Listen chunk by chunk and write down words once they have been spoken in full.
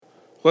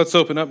Let's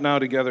open up now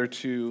together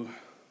to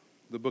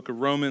the book of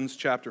Romans,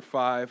 chapter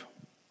 5.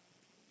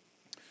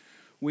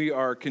 We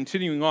are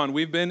continuing on.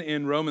 We've been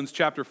in Romans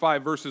chapter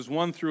 5, verses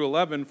 1 through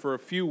 11 for a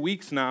few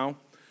weeks now.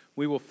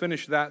 We will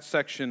finish that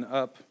section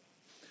up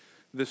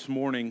this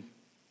morning.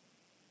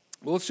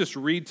 Well, let's just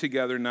read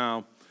together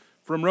now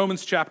from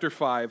Romans chapter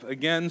 5,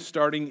 again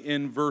starting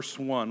in verse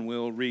 1.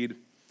 We'll read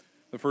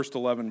the first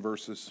 11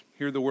 verses.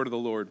 Hear the word of the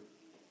Lord.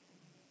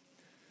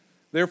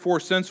 Therefore,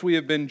 since we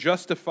have been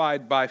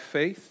justified by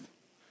faith,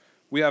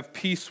 we have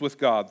peace with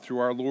God through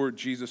our Lord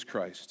Jesus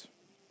Christ.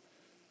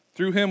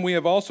 Through him we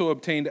have also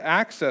obtained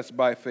access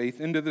by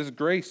faith into this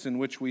grace in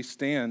which we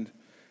stand,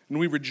 and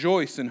we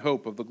rejoice in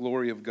hope of the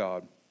glory of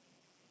God.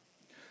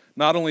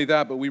 Not only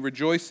that, but we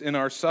rejoice in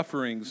our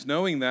sufferings,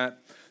 knowing that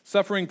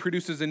suffering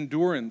produces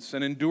endurance,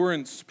 and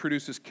endurance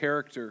produces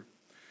character,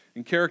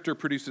 and character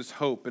produces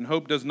hope, and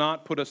hope does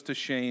not put us to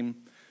shame,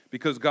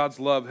 because God's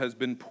love has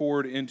been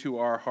poured into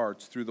our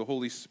hearts through the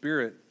Holy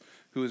Spirit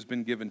who has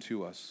been given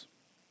to us.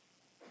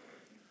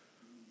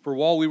 For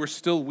while we were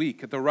still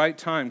weak, at the right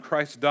time,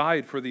 Christ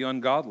died for the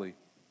ungodly.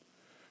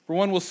 For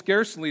one will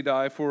scarcely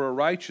die for a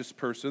righteous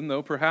person,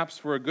 though perhaps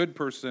for a good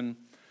person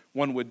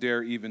one would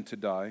dare even to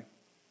die.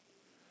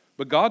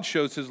 But God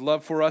shows his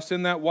love for us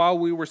in that while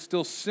we were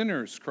still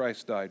sinners,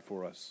 Christ died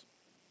for us.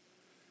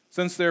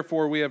 Since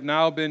therefore we have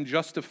now been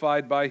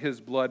justified by his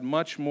blood,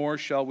 much more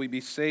shall we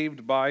be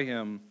saved by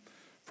him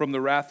from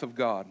the wrath of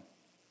God.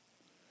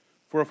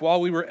 For if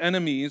while we were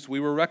enemies, we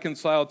were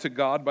reconciled to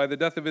God by the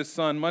death of his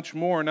Son, much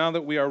more, now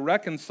that we are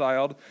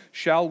reconciled,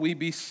 shall we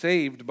be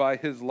saved by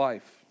his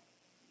life.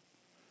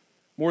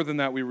 More than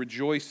that, we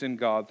rejoice in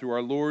God through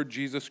our Lord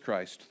Jesus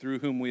Christ, through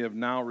whom we have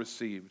now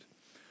received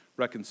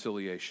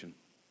reconciliation.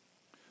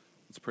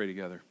 Let's pray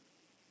together.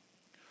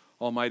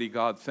 Almighty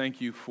God,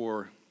 thank you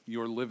for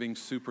your living,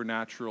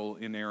 supernatural,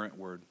 inerrant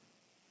word.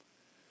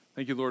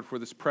 Thank you, Lord, for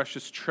this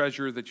precious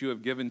treasure that you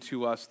have given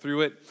to us.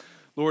 Through it,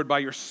 Lord, by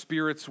your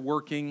Spirit's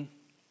working,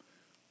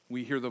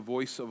 we hear the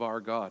voice of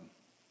our God.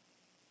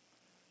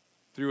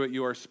 Through it,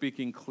 you are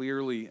speaking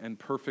clearly and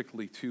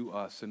perfectly to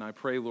us. And I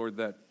pray, Lord,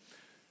 that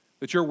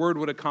your word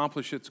would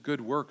accomplish its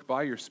good work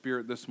by your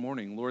Spirit this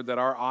morning. Lord, that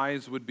our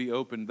eyes would be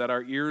opened, that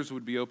our ears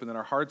would be opened, that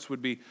our hearts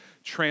would be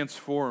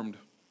transformed.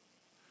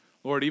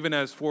 Lord, even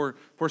as for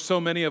so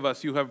many of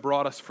us, you have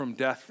brought us from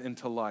death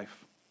into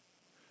life,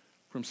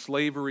 from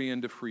slavery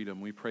into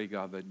freedom. We pray,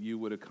 God, that you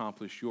would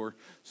accomplish your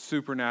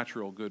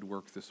supernatural good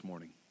work this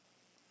morning.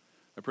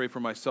 I pray for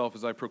myself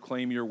as I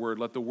proclaim your word.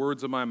 Let the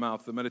words of my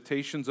mouth, the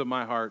meditations of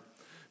my heart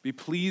be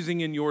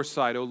pleasing in your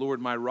sight, O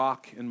Lord, my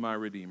rock and my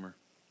redeemer.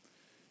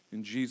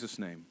 In Jesus'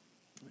 name,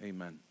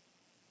 amen.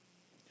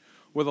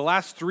 Well, the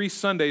last 3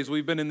 Sundays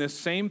we've been in this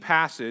same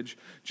passage,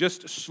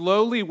 just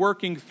slowly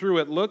working through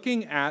it,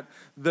 looking at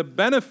the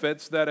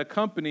benefits that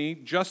accompany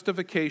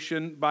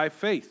justification by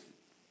faith.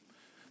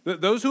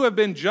 Those who have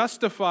been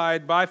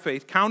justified by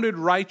faith, counted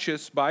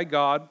righteous by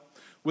God,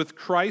 with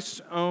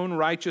Christ's own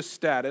righteous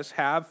status,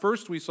 have,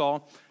 first we saw,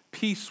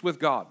 peace with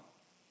God.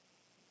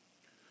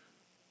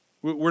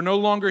 We're no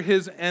longer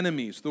his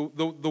enemies. The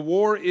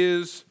war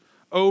is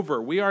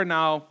over. We are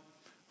now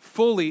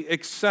fully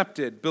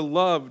accepted,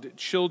 beloved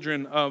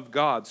children of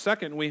God.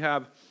 Second, we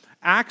have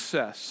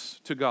access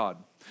to God,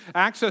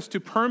 access to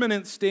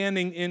permanent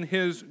standing in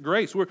his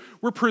grace.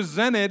 We're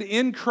presented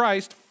in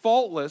Christ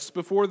faultless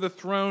before the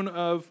throne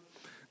of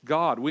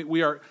God.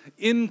 We are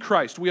in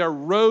Christ. We are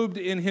robed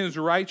in his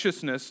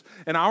righteousness,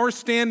 and our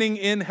standing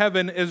in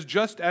heaven is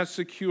just as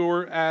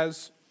secure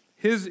as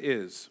his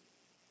is.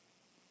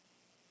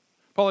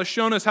 Paul has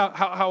shown us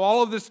how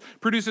all of this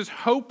produces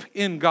hope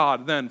in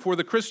God then for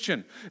the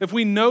Christian. If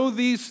we know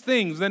these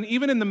things, then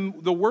even in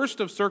the worst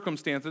of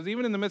circumstances,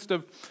 even in the midst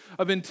of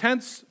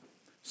intense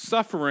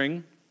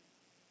suffering,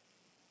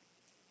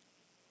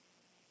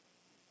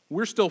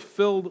 we're still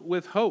filled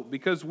with hope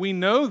because we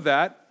know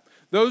that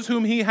those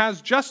whom he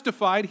has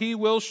justified, he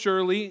will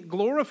surely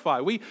glorify.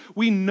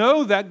 We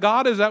know that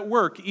God is at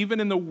work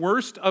even in the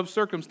worst of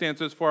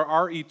circumstances for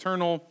our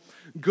eternal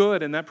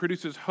good, and that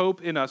produces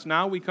hope in us.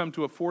 Now we come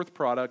to a fourth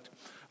product,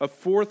 a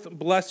fourth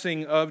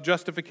blessing of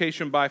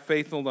justification by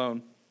faith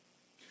alone.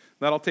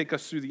 That'll take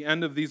us through the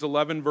end of these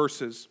 11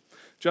 verses.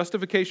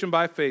 Justification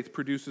by faith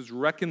produces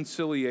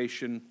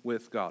reconciliation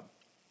with God.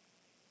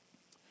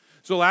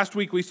 So last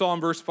week we saw in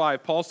verse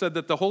 5, Paul said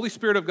that the Holy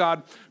Spirit of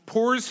God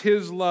pours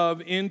his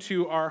love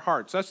into our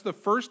hearts. That's the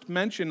first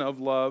mention of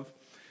love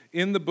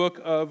in the book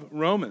of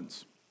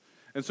Romans.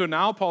 And so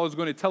now Paul is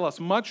going to tell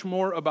us much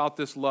more about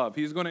this love.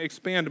 He's going to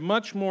expand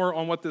much more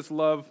on what this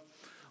love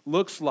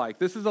looks like.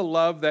 This is a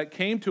love that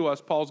came to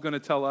us, Paul's going to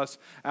tell us,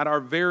 at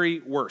our very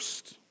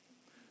worst,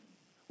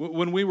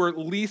 when we were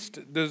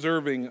least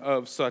deserving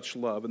of such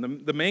love.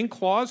 And the main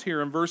clause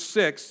here in verse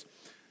 6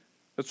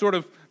 that sort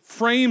of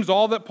frames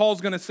all that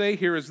Paul's going to say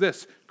here is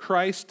this: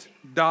 Christ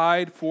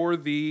died for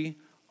the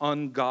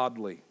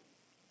ungodly.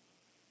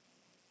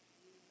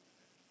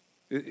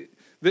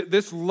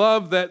 This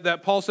love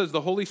that Paul says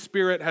the Holy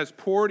Spirit has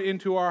poured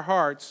into our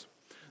hearts,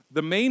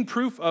 the main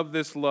proof of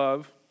this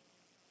love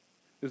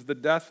is the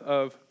death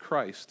of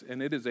Christ,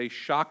 and it is a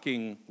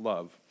shocking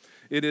love.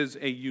 It is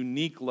a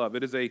unique love.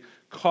 It is a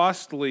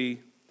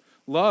costly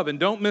love. And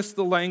don't miss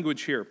the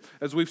language here.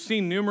 As we've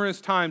seen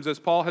numerous times as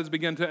Paul has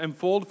begun to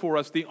unfold for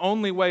us the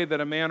only way that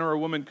a man or a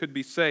woman could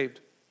be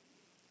saved,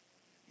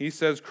 he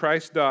says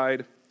Christ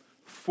died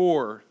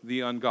for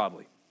the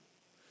ungodly.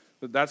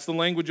 That's the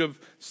language of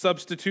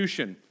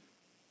substitution.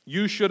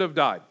 You should have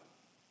died.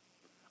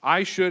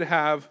 I should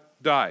have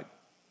died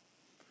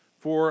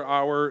for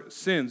our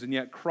sins, and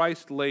yet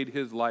Christ laid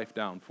his life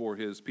down for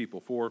his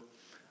people, for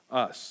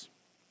us.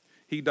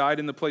 He died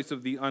in the place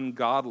of the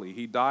ungodly.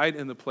 He died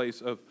in the place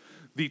of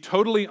the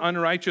totally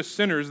unrighteous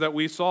sinners that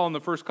we saw in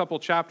the first couple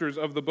chapters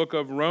of the book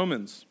of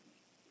Romans.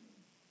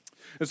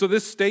 And so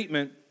this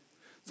statement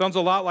sounds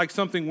a lot like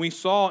something we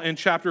saw in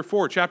chapter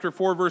 4. Chapter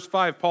 4, verse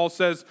 5, Paul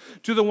says,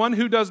 "To the one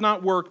who does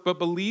not work, but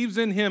believes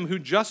in him who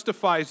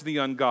justifies the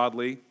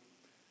ungodly,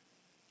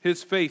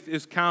 his faith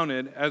is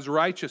counted as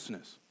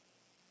righteousness."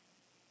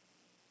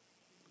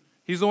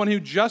 He's the one who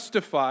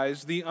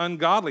justifies the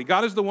ungodly.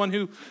 God is the one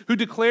who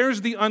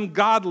declares the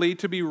ungodly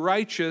to be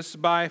righteous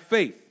by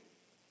faith.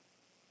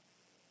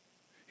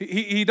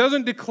 He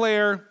doesn't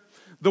declare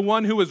the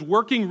one who is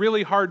working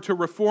really hard to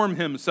reform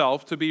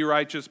himself to be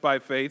righteous by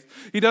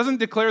faith. He doesn't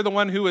declare the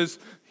one who is,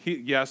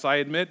 yes, I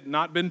admit,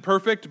 not been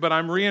perfect, but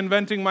I'm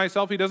reinventing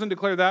myself. He doesn't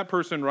declare that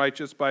person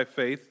righteous by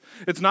faith.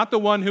 It's not the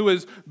one who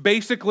is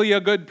basically a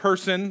good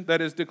person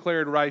that is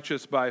declared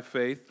righteous by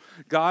faith.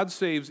 God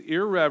saves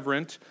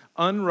irreverent,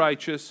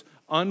 unrighteous,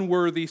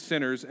 unworthy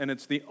sinners, and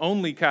it's the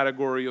only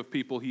category of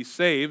people he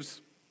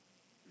saves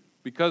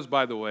because,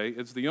 by the way,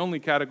 it's the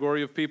only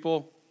category of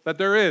people that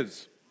there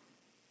is.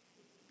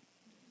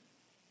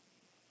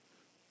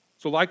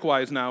 So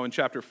likewise now in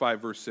chapter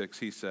 5, verse 6,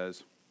 he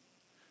says,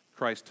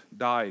 Christ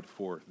died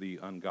for the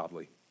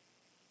ungodly.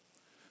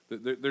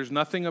 There's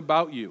nothing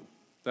about you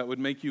that would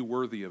make you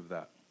worthy of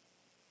that.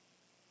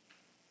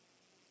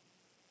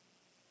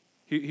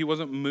 He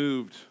wasn't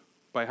moved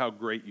by how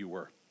great you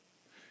were.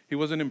 He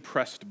wasn't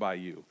impressed by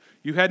you.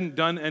 You hadn't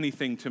done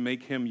anything to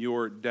make him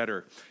your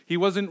debtor. He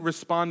wasn't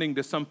responding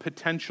to some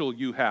potential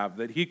you have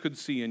that he could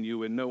see in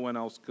you and no one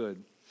else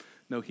could.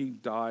 No, he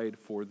died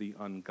for the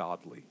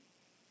ungodly.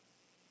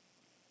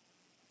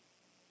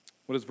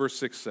 What does verse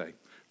 6 say?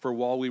 For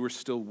while we were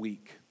still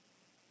weak,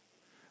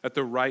 at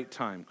the right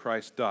time,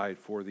 Christ died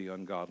for the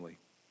ungodly.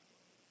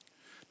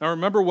 Now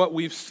remember what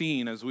we've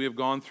seen as we have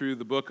gone through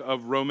the book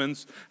of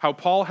Romans, how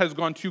Paul has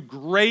gone to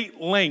great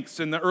lengths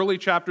in the early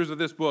chapters of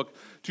this book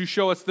to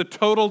show us the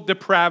total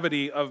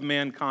depravity of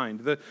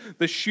mankind,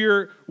 the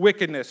sheer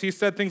wickedness. He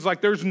said things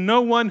like, there's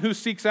no one who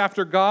seeks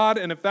after God,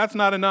 and if that's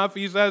not enough,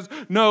 he says,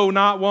 no,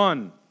 not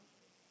one.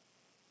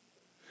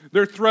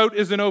 Their throat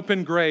is an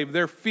open grave.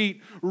 Their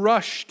feet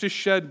rush to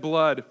shed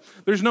blood.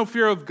 There's no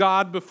fear of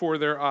God before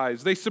their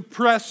eyes. They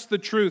suppress the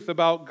truth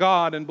about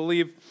God and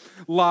believe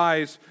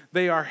lies.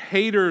 They are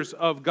haters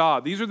of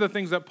God. These are the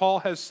things that Paul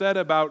has said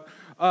about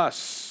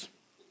us.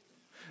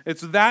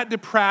 It's that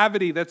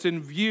depravity that's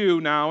in view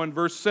now in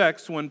verse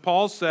 6 when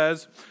Paul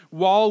says,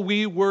 while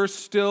we were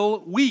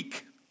still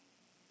weak.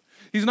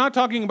 He's not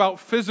talking about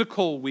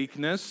physical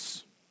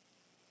weakness.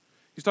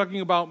 He's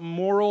talking about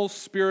moral,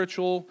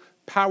 spiritual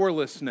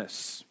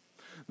powerlessness.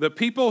 The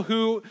people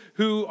who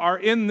are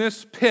in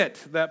this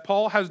pit that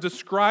Paul has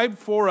described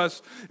for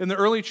us in the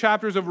early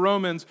chapters of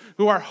Romans,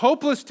 who are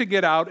hopeless to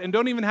get out and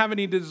don't even have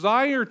any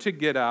desire to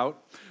get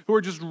out, who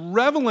are just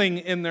reveling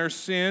in their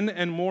sin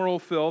and moral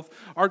filth,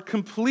 are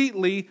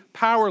completely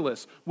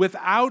powerless,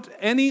 without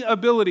any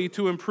ability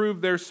to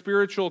improve their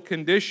spiritual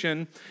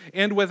condition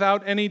and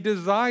without any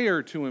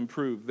desire to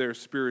improve their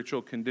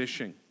spiritual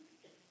condition.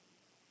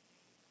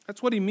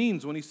 That's what he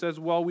means when he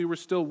says, while we were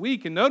still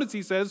weak. And notice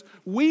he says,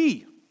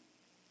 we.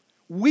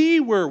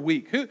 We were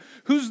weak.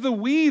 Who's the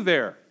we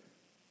there?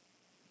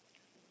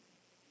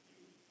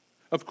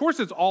 Of course,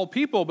 it's all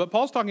people, but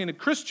Paul's talking to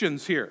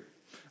Christians here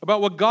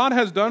about what God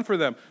has done for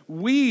them.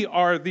 We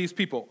are these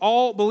people,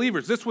 all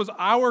believers. This was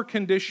our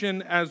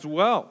condition as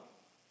well.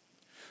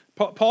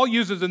 Paul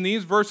uses in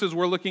these verses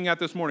we're looking at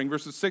this morning,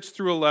 verses 6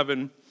 through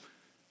 11,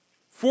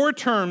 4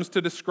 terms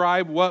to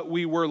describe what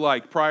we were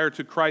like prior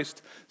to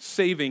Christ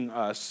saving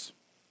us.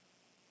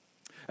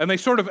 And they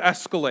sort of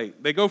escalate.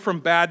 They go from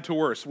bad to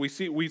worse. We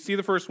see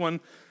the first one,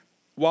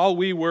 while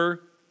we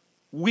were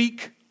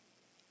weak,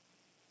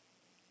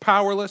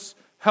 powerless,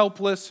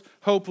 helpless,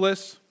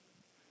 hopeless.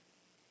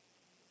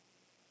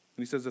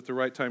 And he says at the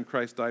right time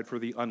Christ died for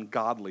the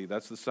ungodly.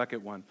 That's the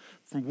second one.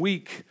 From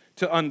weak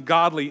to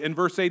ungodly. In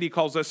verse 8 he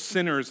calls us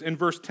sinners. In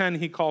verse 10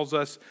 he calls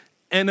us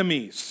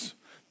enemies.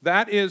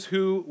 That is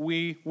who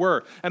we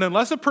were. And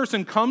unless a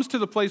person comes to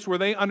the place where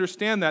they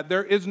understand that,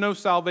 there is no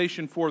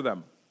salvation for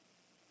them.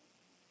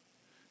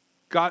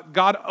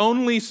 God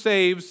only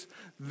saves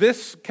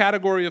this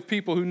category of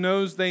people who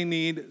knows they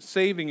need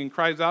saving and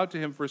cries out to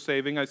him for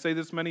saving. I say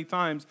this many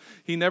times.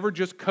 He never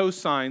just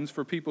cosigns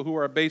for people who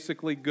are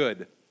basically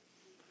good.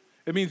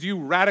 It means you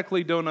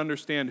radically don't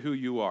understand who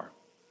you are.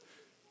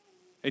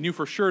 And you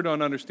for sure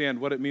don't understand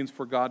what it means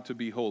for God to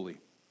be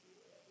holy.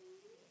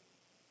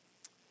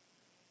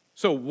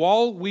 So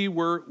while we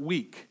were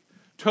weak,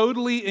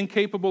 totally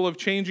incapable of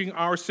changing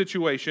our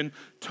situation,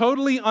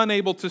 totally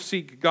unable to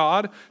seek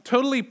God,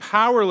 totally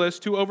powerless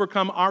to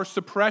overcome our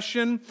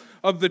suppression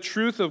of the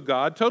truth of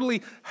God,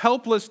 totally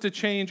helpless to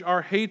change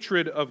our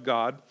hatred of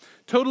God,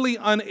 totally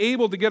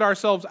unable to get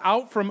ourselves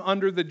out from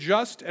under the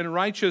just and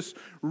righteous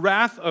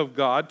wrath of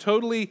God,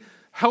 totally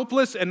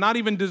helpless and not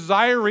even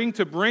desiring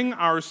to bring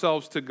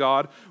ourselves to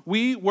God,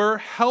 we were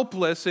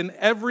helpless in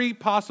every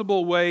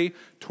possible way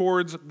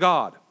towards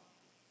God.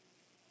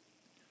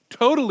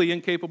 Totally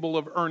incapable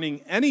of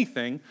earning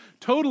anything,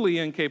 totally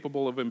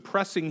incapable of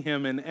impressing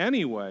Him in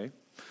any way,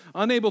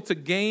 unable to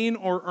gain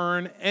or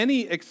earn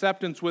any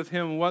acceptance with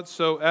Him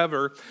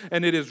whatsoever,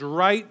 and it is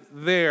right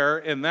there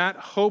in that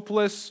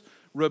hopeless,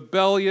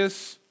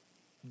 rebellious,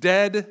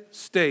 dead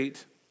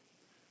state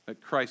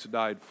that Christ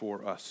died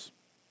for us.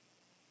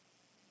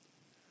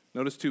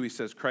 Notice too, he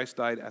says Christ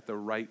died at the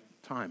right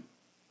time.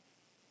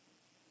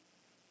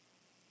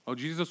 Oh,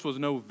 Jesus was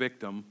no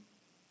victim.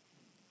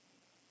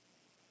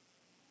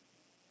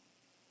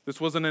 This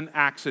wasn't an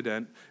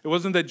accident. It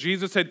wasn't that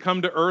Jesus had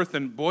come to earth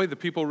and, boy, the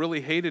people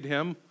really hated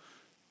him.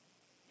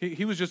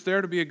 He was just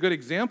there to be a good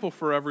example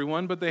for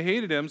everyone, but they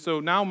hated him, so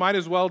now might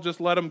as well just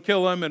let him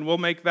kill him and we'll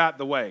make that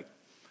the way.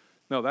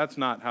 No, that's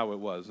not how it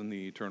was in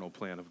the eternal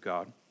plan of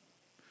God.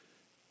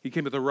 He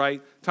came at the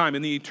right time.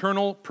 In the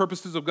eternal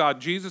purposes of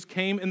God, Jesus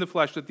came in the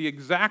flesh at the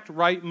exact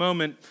right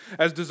moment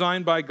as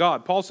designed by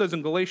God. Paul says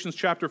in Galatians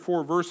chapter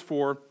 4, verse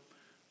 4,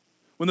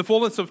 when the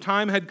fullness of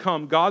time had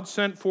come, God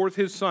sent forth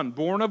his Son,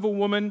 born of a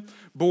woman,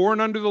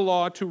 born under the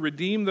law, to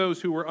redeem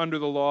those who were under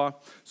the law,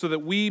 so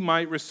that we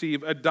might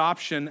receive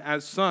adoption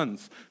as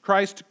sons.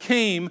 Christ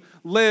came,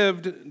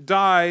 lived,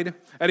 died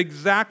at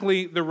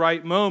exactly the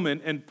right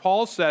moment, and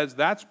Paul says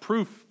that's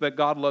proof that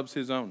God loves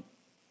his own.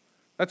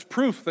 That's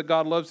proof that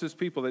God loves his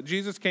people, that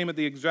Jesus came at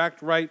the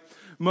exact right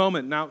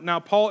moment. Now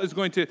Paul is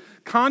going to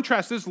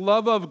contrast this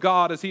love of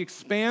God as he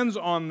expands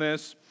on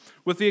this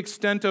with the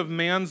extent of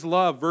man's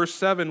love. Verse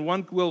 7,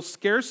 one will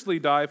scarcely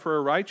die for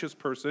a righteous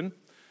person,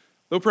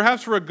 though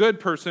perhaps for a good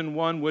person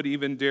one would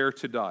even dare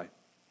to die.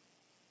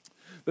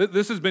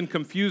 This has been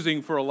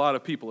confusing for a lot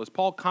of people. Is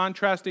Paul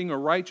contrasting a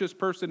righteous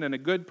person and a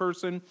good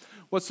person?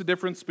 What's the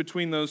difference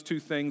between those two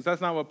things? That's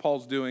not what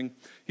Paul's doing.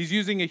 He's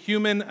using a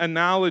human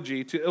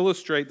analogy to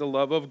illustrate the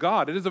love of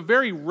God. It is a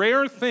very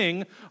rare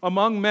thing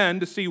among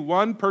men to see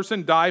one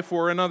person die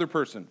for another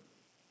person,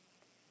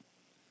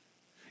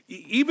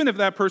 even if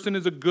that person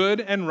is a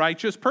good and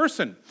righteous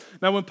person.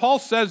 Now, when Paul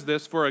says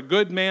this, for a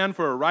good man,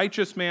 for a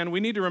righteous man, we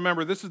need to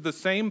remember this is the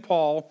same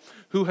Paul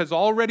who has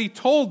already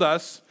told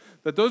us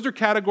that those are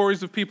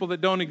categories of people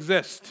that don't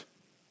exist.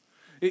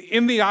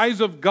 In the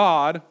eyes of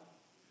God,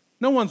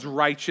 no one's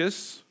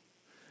righteous.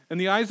 In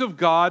the eyes of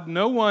God,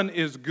 no one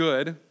is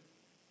good.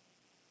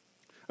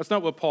 That's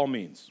not what Paul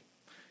means.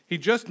 He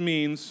just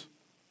means,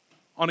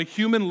 on a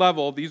human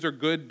level, these are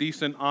good,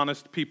 decent,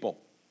 honest people.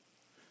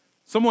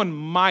 Someone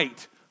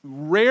might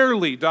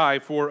rarely die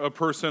for a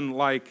person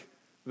like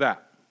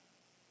that.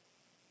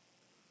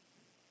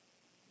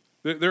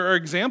 There are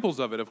examples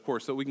of it, of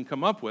course, that we can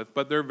come up with,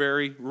 but they're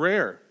very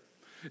rare.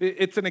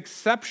 It's an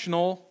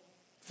exceptional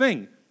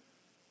thing,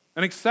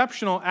 an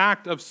exceptional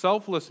act of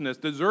selflessness,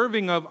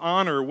 deserving of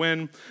honor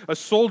when a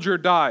soldier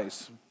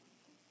dies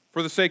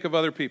for the sake of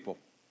other people,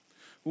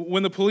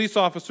 when the police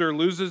officer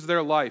loses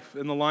their life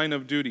in the line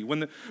of duty,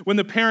 when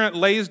the parent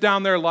lays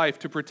down their life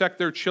to protect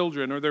their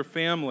children or their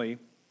family.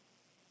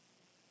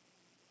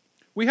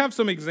 We have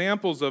some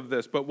examples of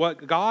this, but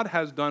what God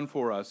has done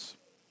for us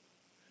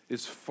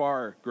is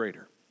far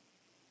greater.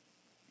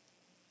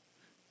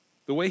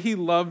 The way he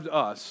loved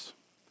us,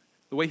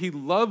 the way he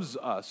loves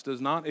us does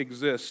not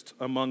exist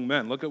among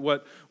men. Look at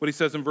what he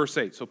says in verse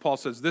 8. So Paul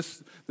says,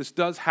 this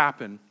does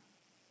happen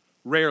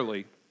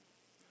rarely,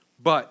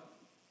 but.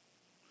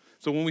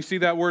 So when we see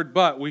that word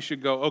but, we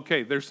should go,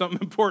 okay, there's something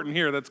important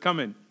here that's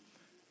coming.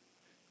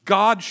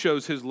 God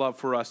shows his love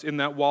for us in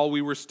that while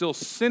we were still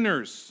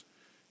sinners,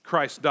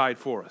 Christ died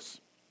for us.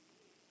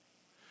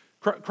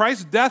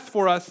 Christ's death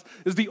for us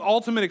is the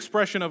ultimate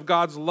expression of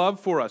God's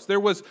love for us. There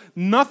was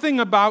nothing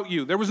about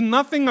you, there was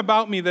nothing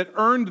about me that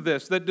earned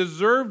this, that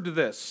deserved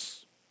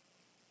this.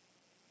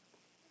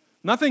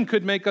 Nothing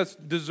could make us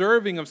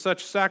deserving of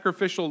such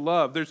sacrificial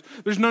love.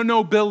 There's no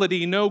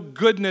nobility, no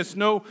goodness,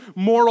 no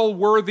moral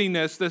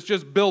worthiness that's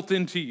just built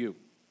into you.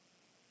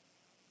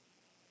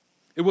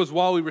 It was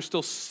while we were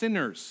still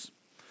sinners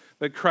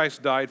that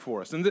Christ died for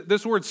us. And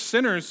this word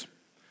sinners,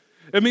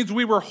 it means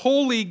we were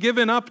wholly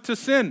given up to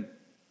sin.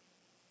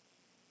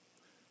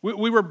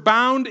 We were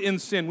bound in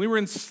sin. We were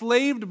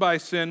enslaved by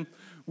sin.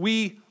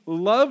 We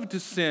loved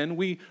sin.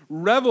 We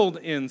reveled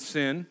in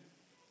sin.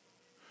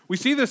 We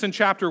see this in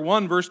chapter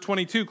 1, verse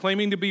 22.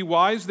 Claiming to be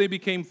wise, they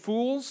became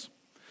fools,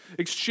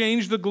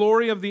 exchanged the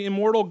glory of the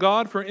immortal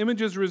God for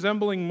images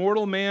resembling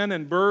mortal man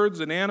and birds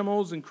and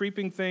animals and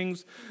creeping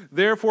things.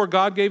 Therefore,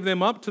 God gave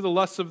them up to the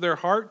lusts of their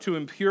heart, to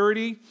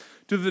impurity,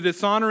 to the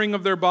dishonoring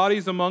of their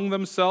bodies among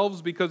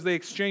themselves, because they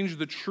exchanged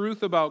the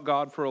truth about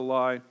God for a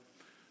lie.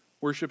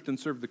 worshipped and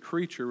served the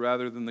creature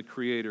rather than the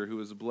Creator, who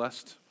is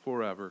blessed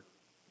forever.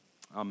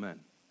 Amen.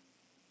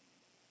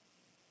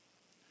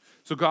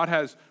 So God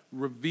has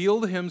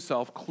revealed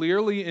himself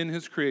clearly in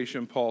his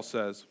creation, Paul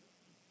says,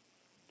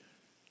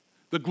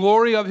 the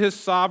glory of his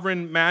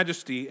sovereign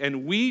majesty,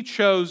 and we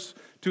chose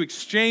to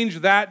exchange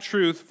that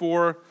truth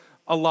for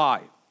a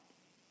lie.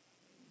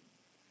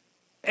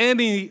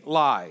 Any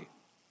lie.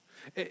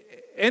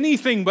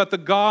 Anything but the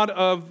God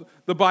of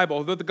the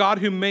Bible, the God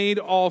who made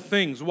all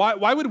things.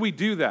 Why would we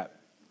do that?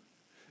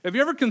 Have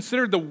you ever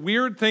considered the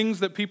weird things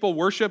that people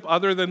worship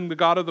other than the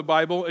God of the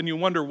Bible, and you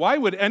wonder, why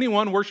would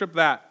anyone worship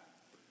that?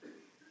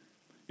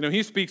 You know,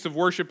 he speaks of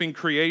worshiping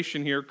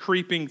creation here,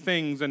 creeping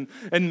things and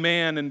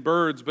man and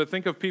birds, but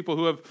think of people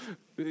who have,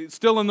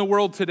 still in the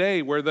world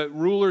today, where the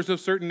rulers of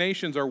certain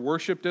nations are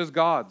worshiped as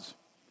gods.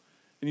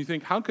 And you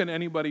think, how can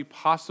anybody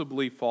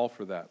possibly fall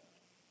for that?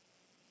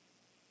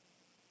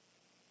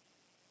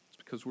 It's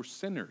because we're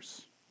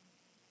sinners.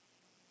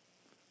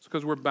 It's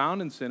because we're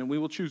bound in sin, and we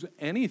will choose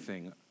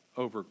anything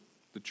over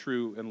the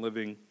true and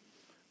living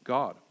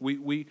God.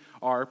 We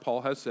are,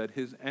 Paul has said,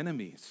 his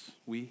enemies.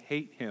 We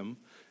hate him,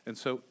 and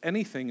so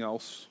anything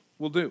else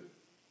will do.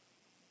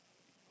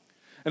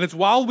 And it's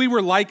while we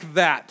were like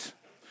that,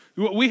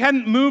 we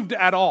hadn't moved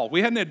at all.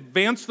 We hadn't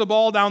advanced the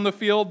ball down the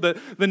field.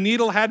 The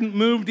needle hadn't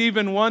moved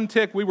even one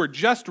tick. We were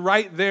just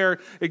right there,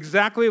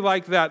 exactly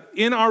like that.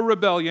 In our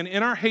rebellion,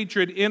 in our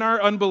hatred, in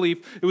our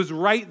unbelief, it was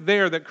right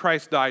there that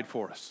Christ died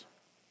for us.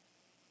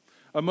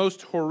 A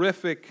most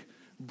horrific,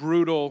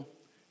 brutal,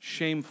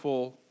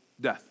 shameful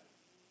death.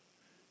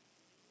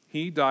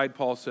 He died,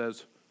 Paul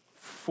says,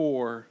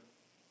 for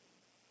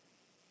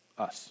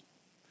us,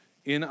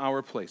 in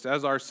our place,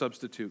 as our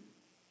substitute.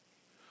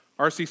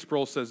 R.C.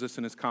 Sproul says this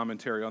in his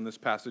commentary on this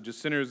passage: a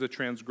sinner is a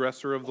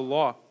transgressor of the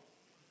law.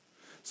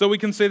 So we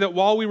can say that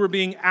while we were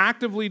being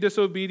actively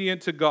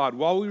disobedient to God,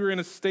 while we were in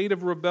a state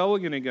of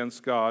rebellion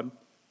against God,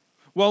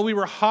 while we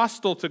were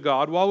hostile to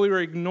God, while we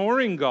were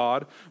ignoring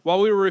God, while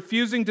we were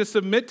refusing to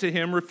submit to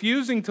him,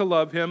 refusing to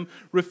love him,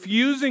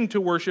 refusing to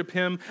worship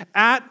him,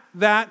 at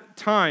that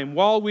time,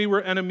 while we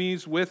were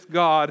enemies with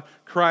God,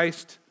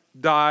 Christ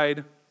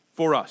died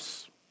for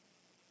us.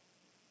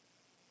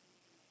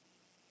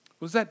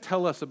 What does that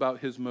tell us about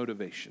his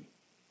motivation?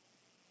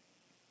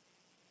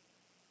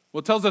 Well,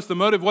 it tells us the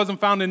motive wasn't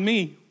found in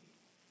me,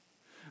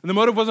 and the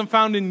motive wasn't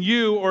found in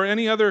you or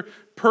any other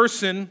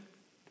person.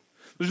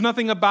 There's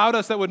nothing about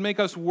us that would make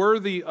us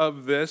worthy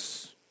of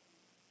this.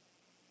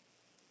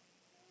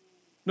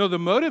 No, the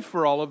motive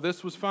for all of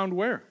this was found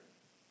where?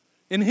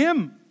 In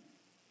him.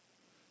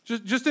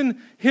 Just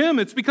in him.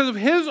 It's because of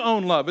his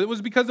own love. It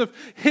was because of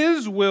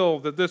his will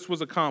that this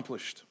was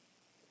accomplished.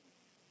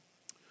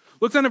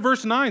 Look down at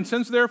verse 9.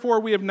 Since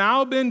therefore we have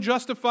now been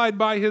justified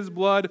by his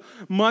blood,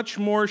 much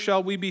more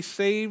shall we be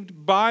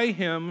saved by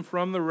him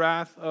from the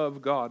wrath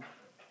of God.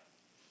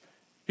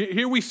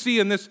 Here we see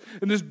in this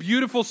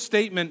beautiful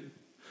statement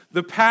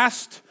the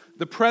past,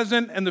 the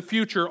present, and the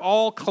future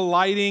all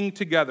colliding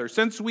together.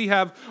 Since we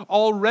have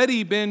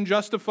already been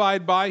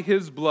justified by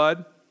his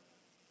blood,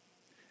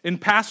 in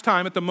past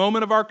time, at the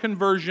moment of our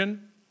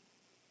conversion,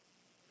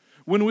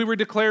 when we were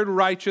declared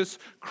righteous,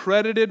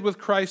 credited with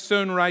Christ's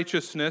own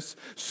righteousness,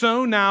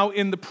 so now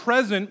in the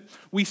present,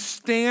 we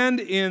stand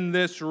in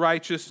this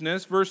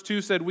righteousness. Verse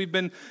 2 said we've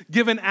been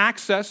given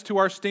access to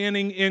our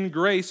standing in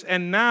grace,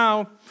 and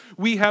now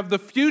we have the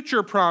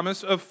future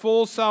promise of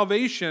full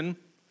salvation,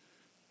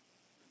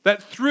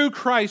 that through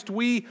Christ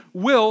we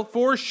will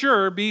for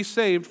sure be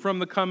saved from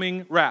the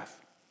coming wrath.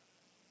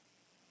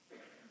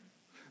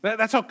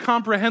 That's how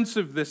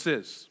comprehensive this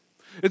is.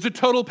 It's a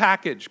total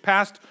package,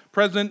 past,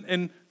 present,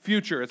 and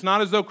future. It's not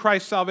as though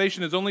Christ's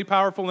salvation is only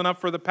powerful enough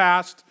for the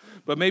past,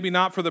 but maybe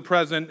not for the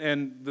present,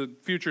 and the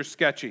future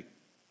sketchy.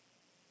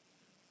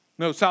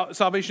 No,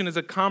 salvation is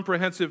a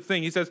comprehensive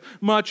thing. He says,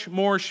 much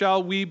more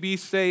shall we be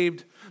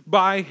saved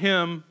by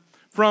him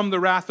from the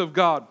wrath of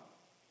God.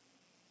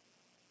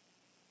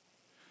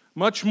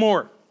 Much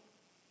more.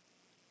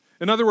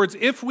 In other words,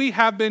 if we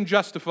have been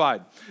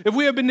justified, if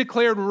we have been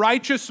declared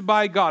righteous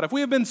by God, if we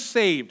have been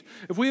saved,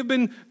 if we have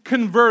been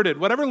converted,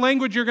 whatever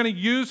language you're going to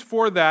use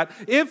for that,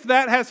 if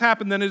that has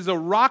happened, then it is a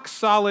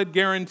rock-solid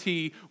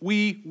guarantee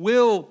we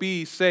will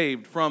be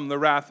saved from the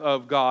wrath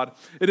of God.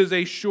 It is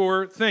a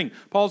sure thing.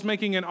 Paul's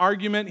making an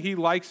argument he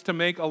likes to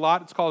make a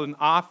lot. It's called an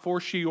a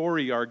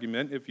fortiori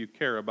argument, if you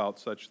care about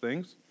such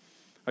things.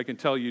 I can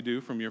tell you do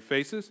from your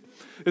faces.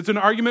 It's an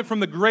argument from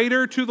the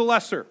greater to the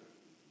lesser.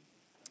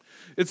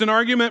 It's an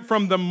argument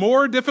from the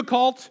more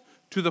difficult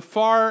to the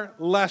far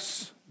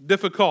less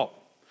difficult.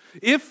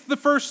 If the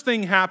first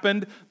thing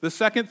happened, the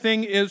second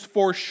thing is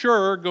for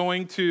sure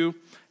going to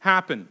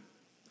happen. In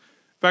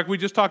fact, we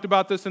just talked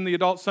about this in the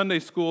adult Sunday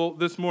school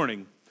this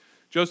morning.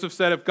 Joseph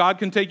said, if God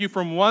can take you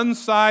from one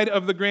side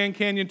of the Grand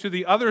Canyon to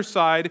the other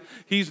side,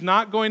 he's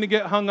not going to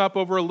get hung up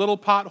over a little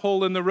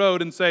pothole in the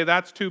road and say,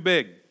 that's too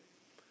big.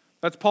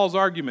 That's Paul's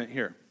argument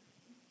here.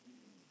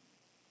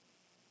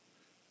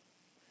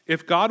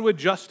 If God would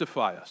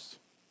justify us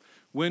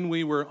when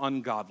we were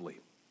ungodly,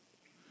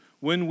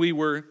 when we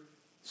were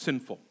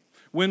sinful,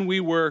 when we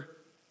were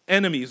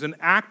enemies, an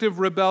active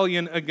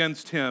rebellion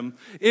against him,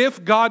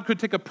 if God could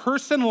take a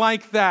person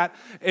like that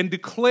and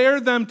declare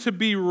them to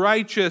be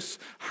righteous,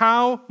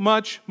 how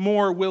much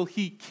more will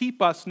he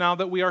keep us now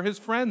that we are his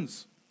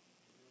friends?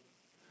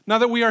 Now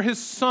that we are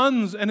his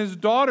sons and his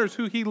daughters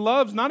who he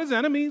loves, not his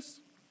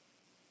enemies.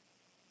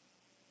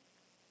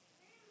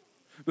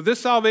 But this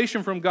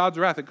salvation from God's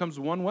wrath, it comes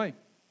one way.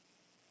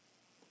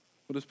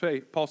 What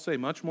does Paul say?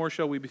 Much more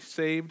shall we be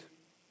saved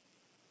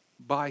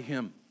by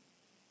him.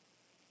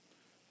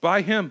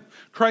 By him,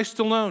 Christ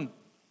alone.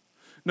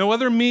 No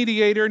other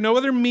mediator, no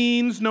other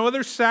means, no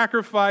other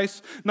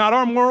sacrifice, not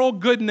our moral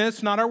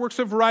goodness, not our works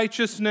of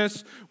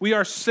righteousness. We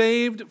are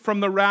saved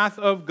from the wrath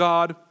of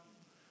God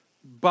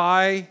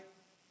by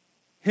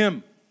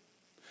him.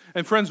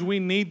 And friends, we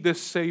need this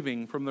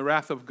saving from the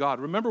wrath of God.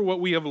 Remember what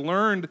we have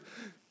learned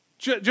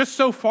just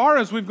so far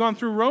as we've gone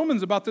through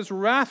Romans about this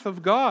wrath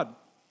of God.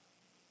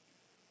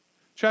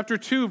 Chapter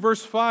 2,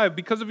 verse 5,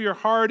 because of your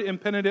hard,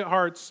 impenitent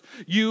hearts,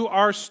 you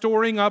are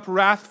storing up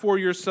wrath for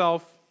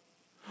yourself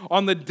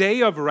on the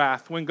day of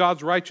wrath when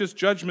God's righteous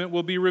judgment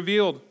will be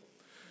revealed.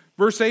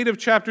 Verse 8 of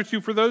chapter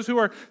 2, for those who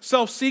are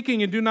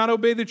self-seeking and do not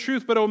obey the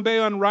truth but obey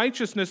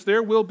unrighteousness,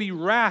 there will be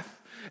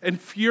wrath and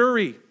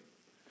fury.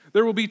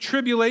 There will be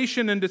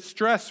tribulation and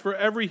distress for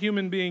every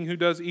human being who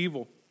does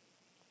evil.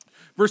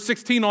 Verse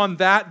 16, on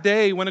that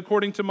day when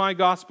according to my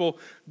gospel,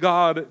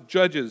 God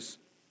judges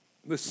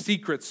the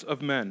secrets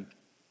of men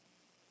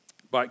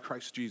by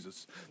Christ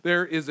Jesus.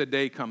 There is a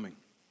day coming.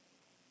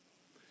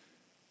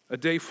 A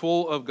day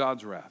full of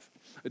God's wrath.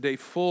 A day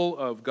full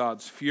of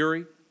God's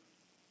fury.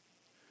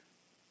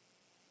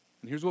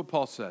 And here's what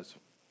Paul says.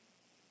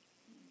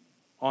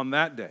 On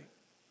that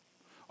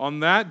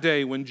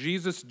day when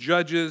Jesus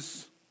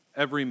judges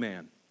every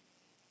man,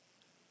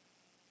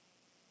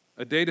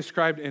 a day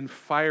described in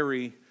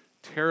fiery,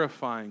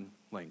 terrifying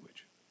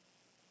language.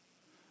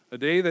 A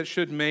day that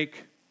should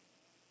make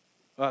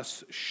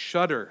us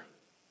shudder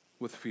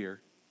with fear.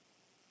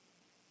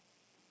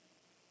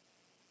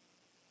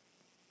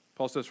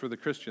 Paul says for the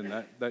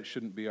Christian, that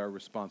shouldn't be our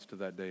response to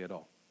that day at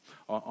all.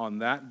 On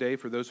that day,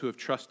 for those who have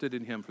trusted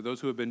in him, for those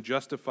who have been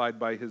justified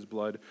by his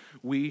blood,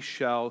 we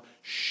shall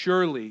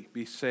surely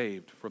be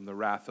saved from the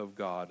wrath of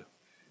God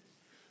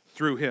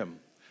through him.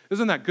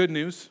 Isn't that good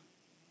news?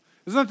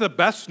 Isn't that the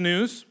best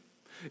news?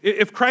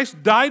 If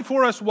Christ died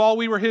for us while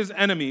we were his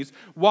enemies,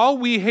 while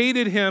we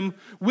hated him,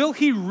 will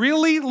he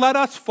really let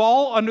us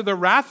fall under the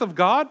wrath of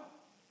God?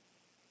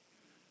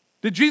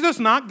 Did Jesus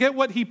not get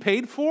what he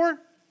paid for?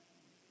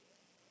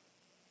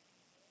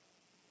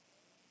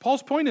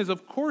 Paul's point is,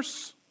 of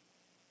course,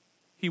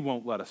 he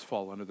won't let us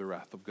fall under the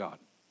wrath of God.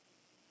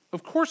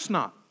 Of course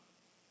not.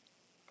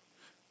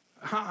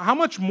 How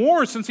much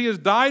more, since he has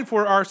died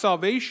for our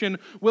salvation,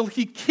 will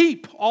he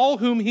keep all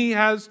whom he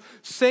has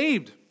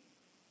saved?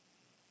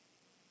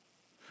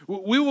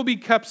 We will be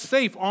kept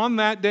safe on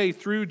that day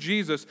through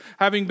Jesus,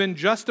 having been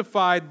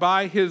justified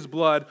by his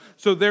blood.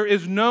 So there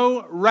is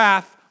no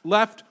wrath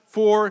left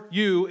for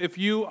you if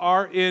you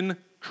are in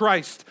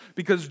Christ,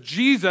 because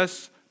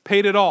Jesus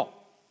paid it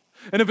all.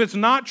 And if it's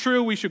not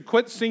true, we should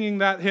quit singing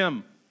that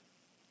hymn.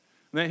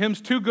 And that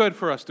hymn's too good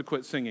for us to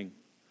quit singing.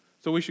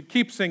 So we should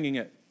keep singing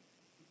it.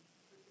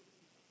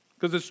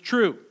 Because it's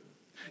true.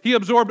 He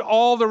absorbed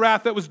all the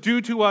wrath that was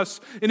due to us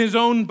in his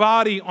own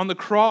body on the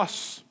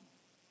cross.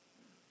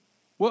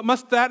 What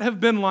must that have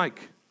been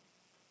like?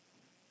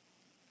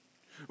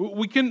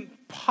 We can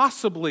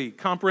possibly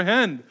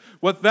comprehend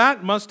what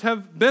that must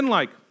have been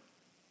like.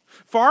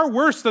 Far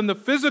worse than the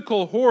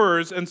physical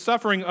horrors and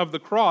suffering of the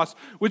cross,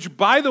 which,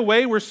 by the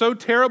way, were so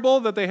terrible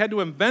that they had to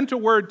invent a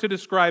word to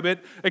describe it,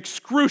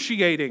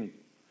 excruciating,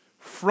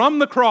 from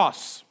the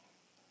cross.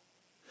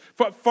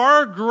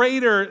 Far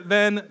greater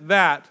than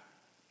that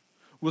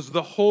was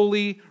the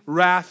holy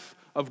wrath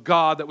of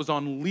God that was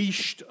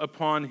unleashed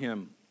upon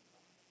him.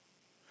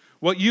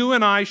 What you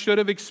and I should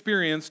have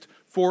experienced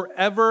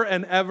forever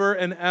and ever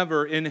and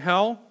ever in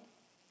hell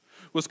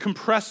was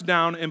compressed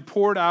down and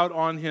poured out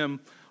on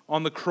him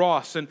on the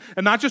cross. And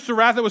not just the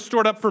wrath that was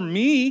stored up for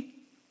me,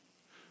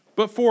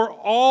 but for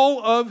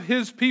all of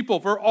his people,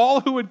 for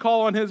all who would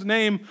call on his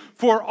name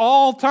for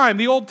all time.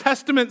 The Old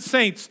Testament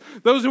saints,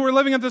 those who were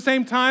living at the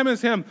same time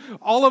as him,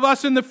 all of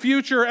us in the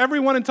future,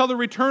 everyone until the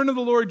return of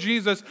the Lord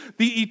Jesus,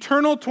 the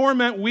eternal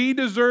torment we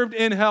deserved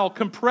in hell,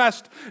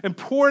 compressed and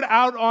poured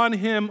out on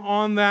him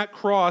on that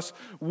cross.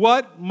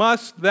 What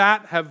must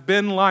that have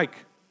been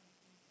like?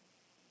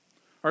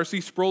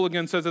 R.C. Sproul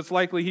again says it's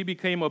likely he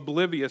became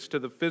oblivious to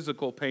the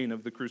physical pain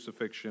of the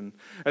crucifixion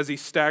as he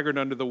staggered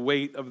under the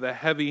weight of the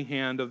heavy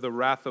hand of the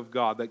wrath of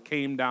God that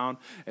came down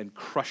and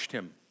crushed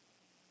him.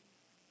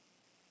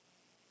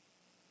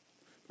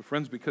 But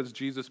friends, because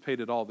Jesus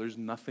paid it all, there's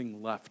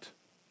nothing left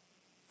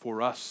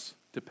for us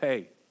to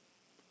pay.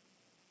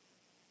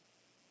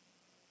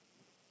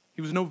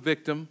 He was no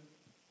victim.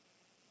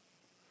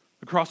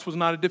 The cross was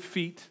not a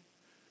defeat.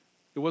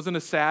 It wasn't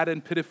a sad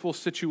and pitiful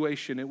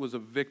situation. It was a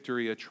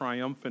victory, a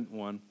triumphant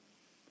one.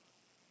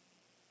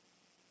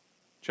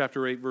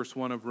 Chapter 8, verse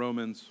 1 of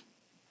Romans.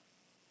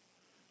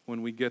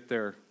 when we get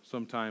there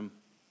sometime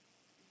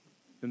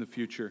in the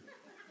future.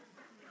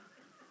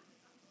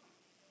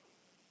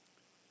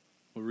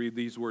 We'll read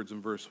these words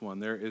in verse 1.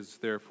 There is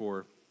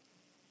therefore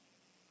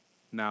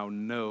now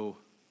no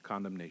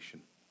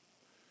condemnation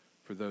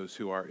for those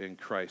who are in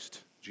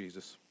Christ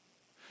Jesus.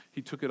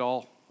 He took it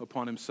all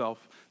upon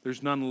himself.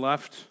 There's none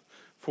left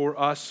for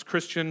us.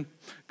 Christian,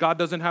 God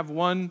doesn't have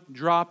one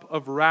drop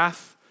of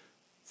wrath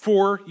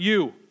for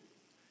you.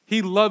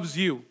 He loves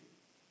you,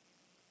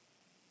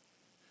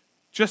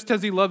 just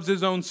as he loves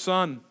his own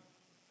son.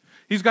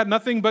 He's got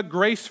nothing but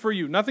grace for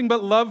you, nothing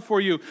but love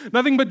for you,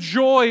 nothing but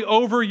joy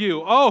over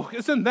you. Oh,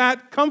 isn't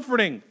that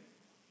comforting?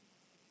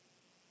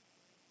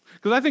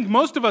 Because I think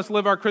most of us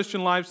live our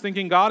Christian lives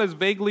thinking God is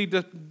vaguely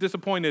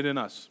disappointed in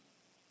us.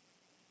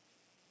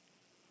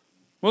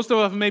 Most of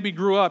us maybe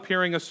grew up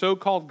hearing a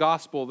so-called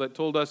gospel that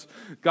told us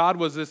God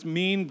was this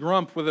mean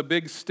grump with a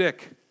big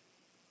stick,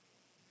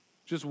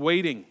 just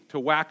waiting to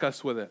whack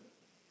us with it.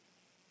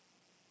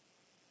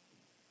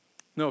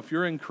 No, if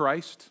you're in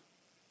Christ,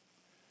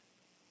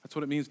 that's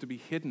what it means to be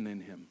hidden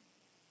in him.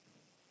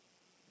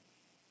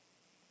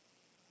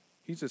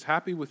 He's as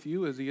happy with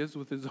you as he is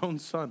with his own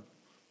son.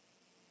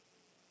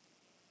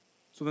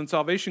 So then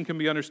salvation can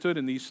be understood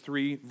in these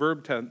three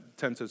verb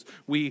tenses.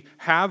 We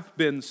have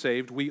been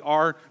saved, we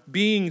are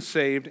being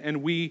saved,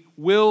 and we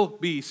will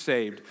be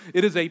saved.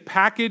 It is a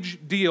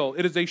package deal.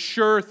 It is a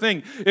sure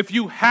thing. If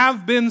you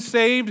have been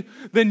saved,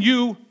 then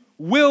you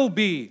will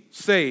be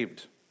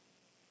saved.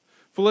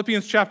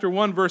 Philippians chapter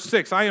 1, verse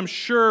 6, I am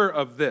sure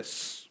of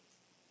this,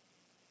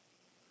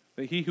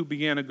 that he who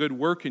began a good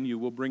work in you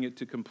will bring it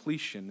to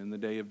completion in the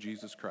day of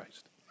Jesus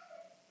Christ.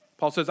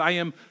 Paul says, I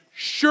am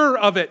sure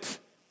of it.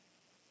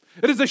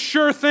 It is a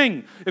sure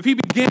thing. If he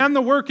began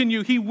the work in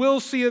you, he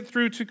will see it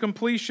through to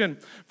completion.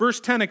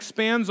 Verse 10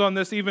 expands on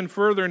this even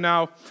further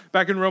now,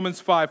 back in Romans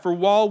 5. For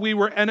while we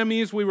were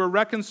enemies, we were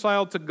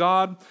reconciled to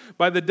God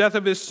by the death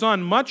of his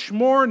Son. Much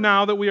more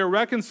now that we are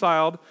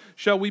reconciled,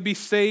 shall we be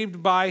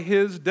saved by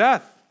his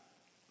death.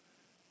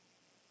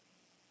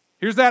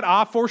 Here's that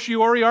a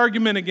fortiori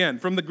argument again,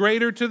 from the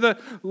greater to the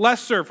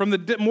lesser, from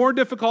the more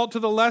difficult to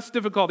the less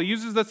difficult. He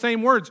uses the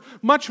same words,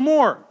 much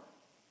more.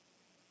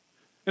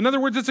 In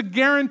other words, it's a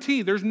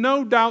guarantee. There's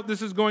no doubt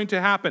this is going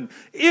to happen.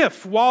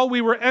 If, while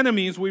we were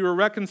enemies, we were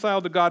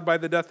reconciled to God by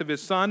the death of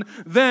his Son,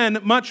 then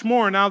much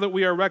more, now that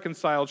we are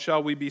reconciled,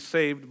 shall we be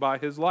saved by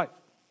his life.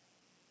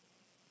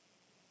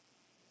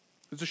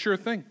 It's a sure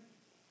thing.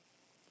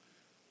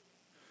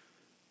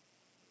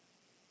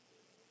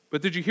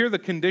 But did you hear the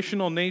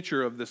conditional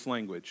nature of this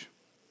language?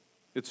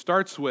 It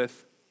starts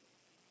with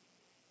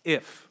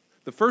if.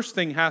 The first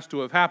thing has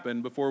to have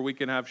happened before we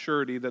can have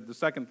surety that the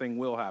second thing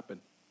will happen.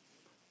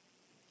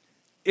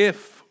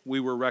 If we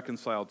were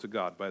reconciled to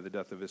God by the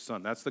death of his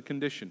Son. That's the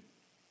condition.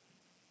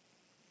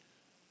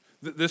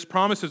 This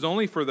promise is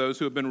only for those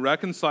who have been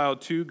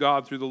reconciled to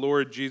God through the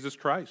Lord Jesus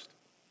Christ.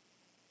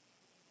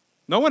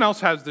 No one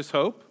else has this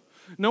hope.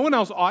 No one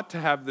else ought to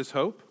have this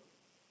hope.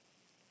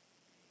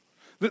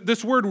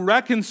 This word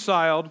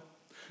reconciled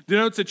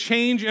denotes a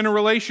change in a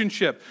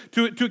relationship,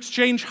 to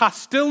exchange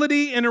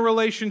hostility in a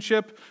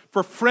relationship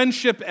for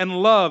friendship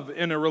and love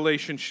in a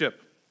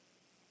relationship.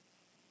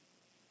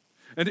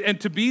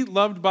 And to be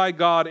loved by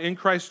God in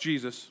Christ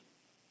Jesus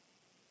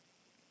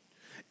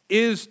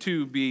is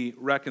to be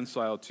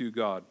reconciled to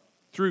God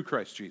through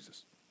Christ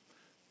Jesus,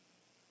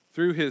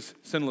 through his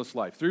sinless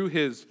life, through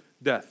his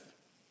death.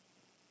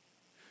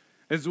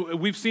 As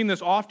we've seen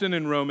this often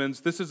in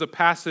Romans, this is a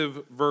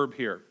passive verb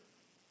here.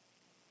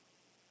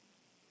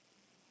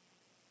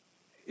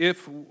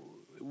 If,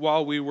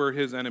 while we were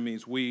his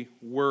enemies, we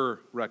were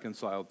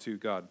reconciled to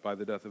God by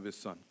the death of his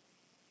Son.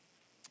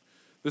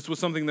 This was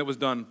something that was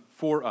done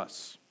for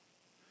us.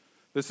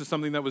 This is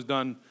something that was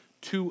done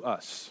to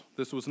us.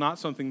 This was not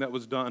something that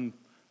was done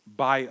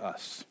by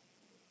us.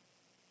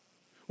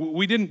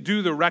 We didn't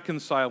do the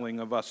reconciling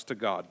of us to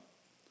God.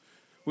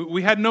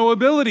 We had no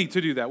ability to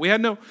do that. We had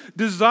no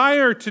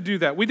desire to do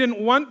that. We didn't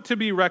want to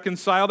be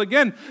reconciled.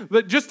 Again,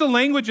 but just the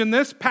language in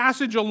this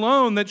passage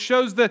alone that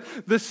shows the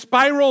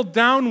spiral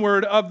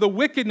downward of the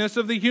wickedness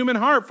of the human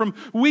heart, from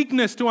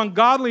weakness to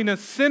ungodliness,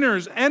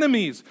 sinners,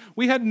 enemies.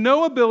 We had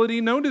no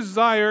ability, no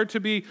desire to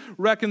be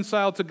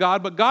reconciled to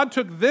God, but God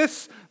took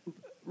this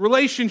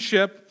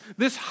relationship,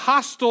 this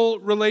hostile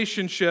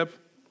relationship,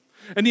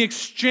 and he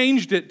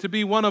exchanged it to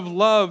be one of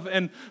love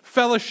and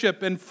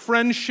fellowship and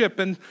friendship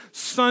and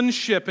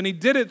sonship. And he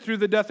did it through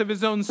the death of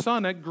his own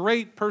Son at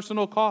great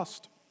personal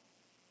cost.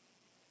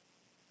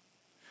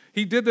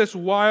 He did this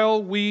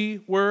while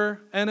we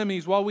were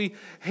enemies, while we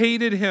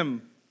hated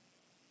him.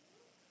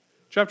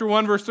 Chapter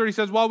 1, verse 30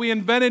 says, while we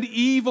invented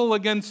evil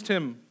against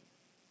him.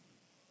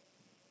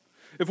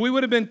 If we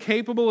would have been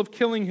capable of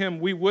killing him,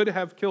 we would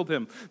have killed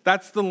him.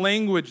 That's the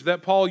language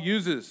that Paul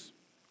uses.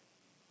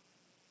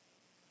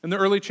 In the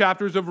early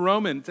chapters of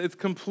Romans, it's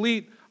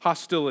complete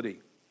hostility.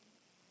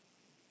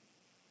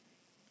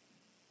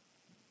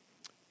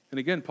 And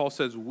again, Paul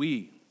says,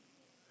 we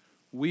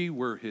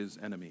were his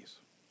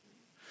enemies.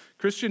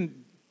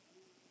 Christian,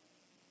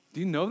 do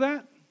you know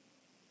that?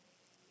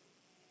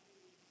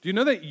 Do you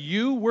know that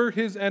you were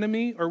his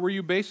enemy, or were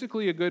you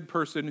basically a good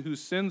person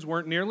whose sins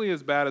weren't nearly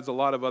as bad as a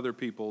lot of other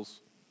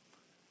people's,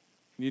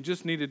 and you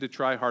just needed to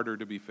try harder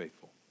to be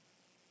faithful?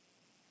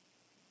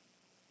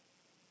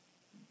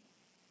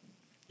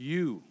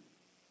 You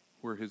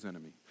were his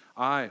enemy.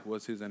 I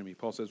was his enemy.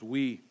 Paul says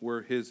we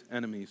were his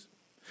enemies.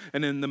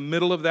 And in the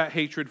middle of that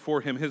hatred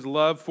for him, his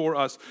love for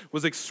us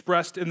was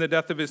expressed in the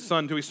death of his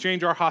Son to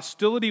exchange our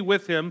hostility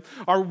with him,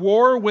 our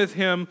war with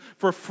him,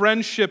 for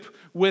friendship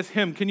with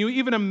him. Can you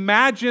even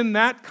imagine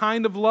that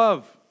kind of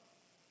love?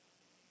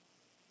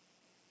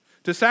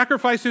 To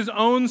sacrifice his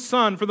own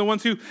Son for the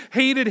ones who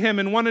hated him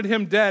and wanted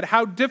him dead.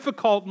 How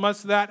difficult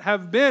must that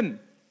have been?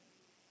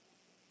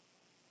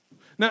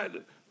 Now,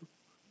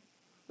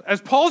 as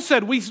Paul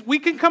said, we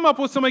can come up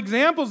with some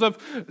examples of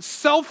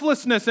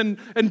selflessness and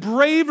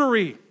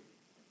bravery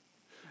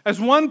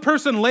as one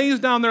person lays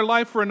down their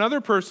life for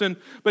another person,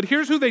 but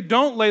here's who they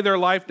don't lay their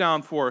life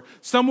down for.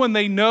 Someone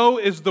they know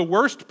is the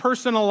worst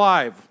person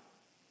alive.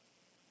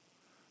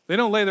 They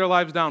don't lay their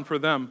lives down for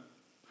them.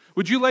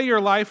 Would you lay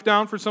your life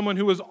down for someone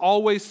who is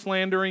always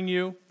slandering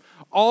you?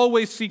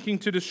 Always seeking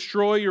to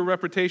destroy your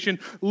reputation.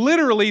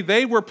 Literally,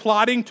 they were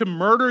plotting to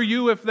murder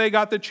you if they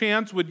got the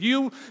chance. Would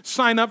you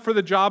sign up for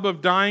the job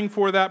of dying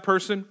for that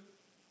person?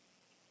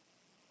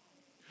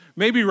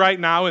 Maybe right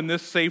now in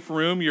this safe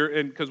room,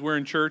 because we're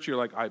in church, you're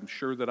like, I'm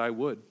sure that I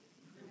would.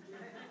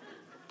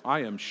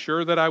 I am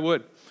sure that I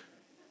would.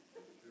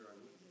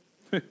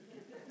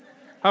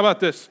 How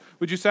about this?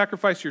 Would you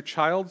sacrifice your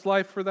child's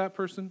life for that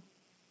person?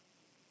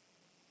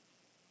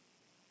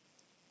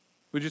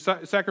 Would you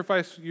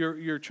sacrifice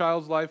your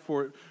child's life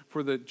for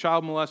the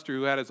child molester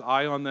who had his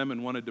eye on them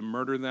and wanted to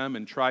murder them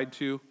and tried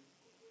to?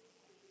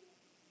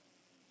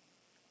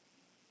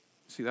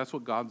 See, that's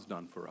what God's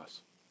done for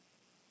us.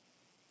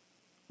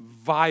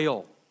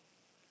 Vile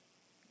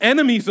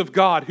enemies of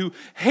God who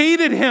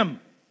hated him.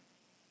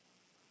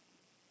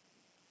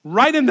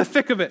 Right in the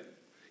thick of it.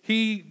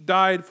 He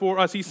died for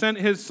us. He sent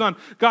his Son.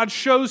 God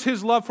shows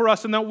his love for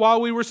us, and that while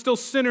we were still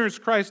sinners,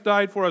 Christ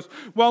died for us.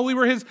 While we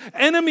were his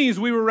enemies,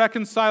 we were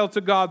reconciled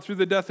to God through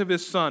the death of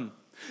his Son.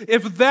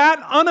 If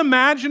that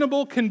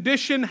unimaginable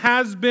condition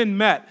has been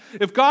met,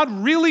 if God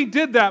really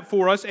did that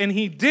for us, and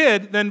he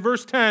did, then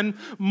verse 10,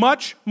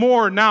 much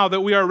more now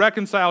that we are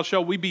reconciled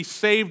shall we be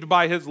saved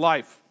by his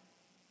life.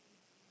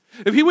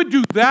 If he would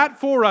do that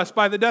for us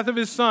by the death of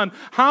his Son,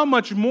 how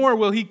much more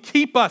will he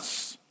keep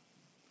us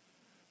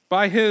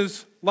by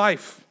his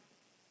life?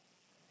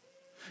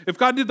 If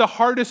God did the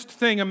hardest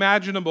thing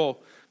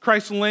imaginable,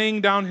 Christ laying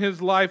down his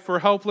life for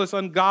helpless,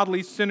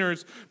 ungodly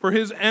sinners, for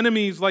his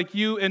enemies like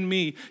you and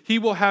me, he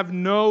will have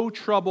no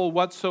trouble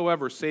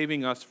whatsoever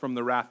saving us from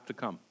the wrath to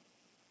come.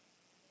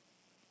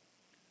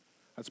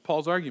 That's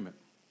Paul's argument.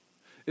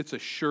 It's a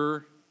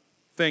sure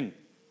thing.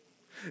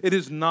 It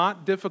is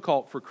not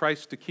difficult for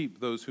Christ to keep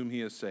those whom he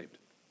has saved.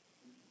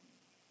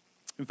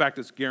 In fact,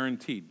 it's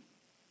guaranteed.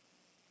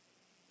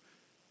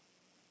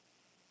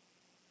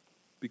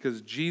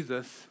 Because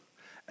Jesus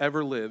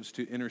ever lives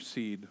to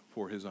intercede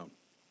for his own.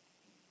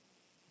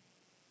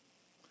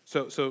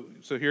 So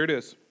here it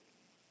is.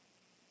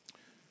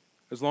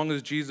 As long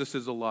as Jesus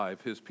is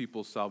alive, his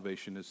people's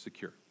salvation is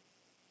secure.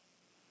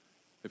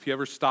 If he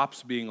ever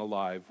stops being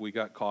alive, we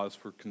got cause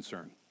for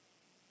concern.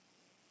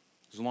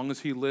 As long as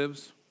he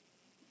lives,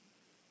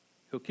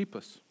 he'll keep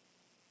us.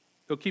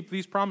 He'll keep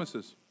these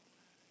promises.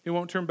 He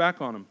won't turn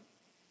back on them.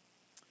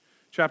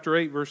 Chapter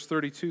 8, verse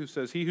 32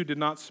 says, he who did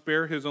not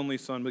spare his only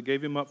Son, but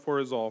gave him up for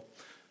us all,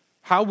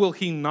 how will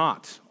he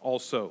not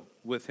also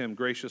with him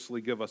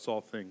graciously give us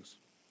all things?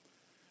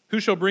 Who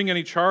shall bring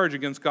any charge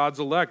against God's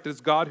elect? It is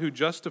God who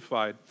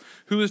justified.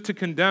 Who is to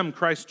condemn?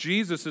 Christ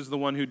Jesus is the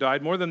one who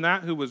died. More than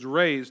that, who was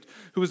raised,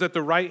 who is at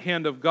the right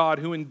hand of God,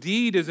 who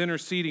indeed is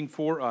interceding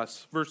for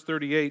us. Verse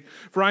 38,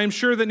 for I am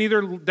sure that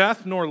neither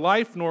death, nor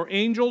life, nor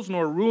angels,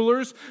 nor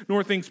rulers,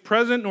 nor things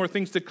present, nor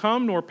things to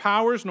come, nor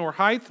powers, nor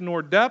height,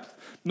 nor depth,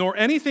 nor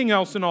anything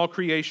else in all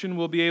creation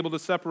will be able to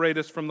separate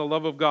us from the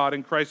love of God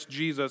in Christ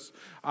Jesus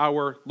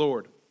our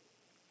Lord.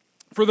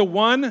 For the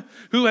one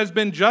who has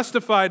been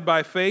justified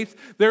by faith,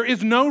 there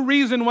is no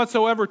reason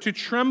whatsoever to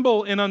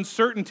tremble in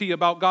uncertainty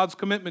about God's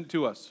commitment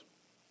to us,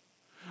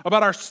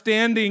 about our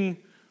standing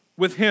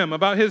with him,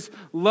 about his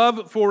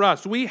love for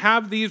us. We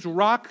have these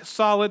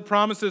rock-solid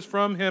promises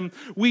from him.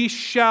 We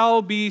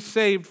shall be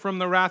saved from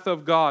the wrath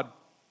of God.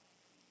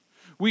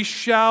 We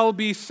shall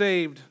be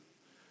saved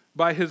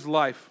by his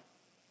life.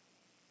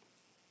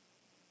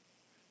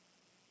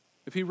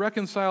 If he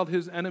reconciled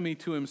his enemy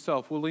to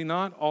himself, will he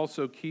not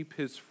also keep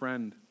his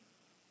friend,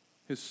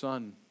 his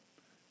son,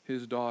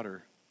 his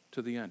daughter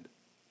to the end?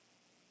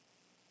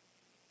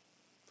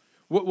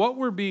 What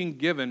we're being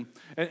given,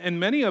 and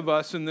many of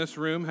us in this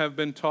room have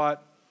been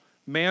taught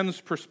man's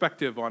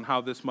perspective on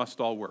how this must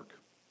all work.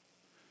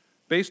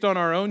 Based on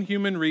our own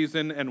human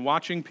reason and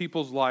watching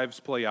people's lives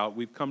play out,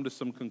 we've come to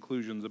some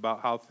conclusions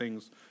about how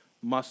things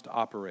must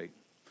operate.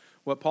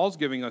 What Paul's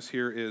giving us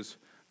here is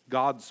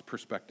God's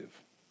perspective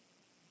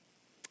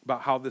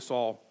about how this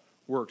all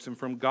works. And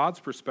from God's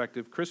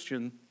perspective,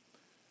 Christian,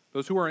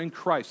 those who are in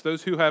Christ,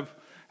 those who have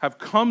have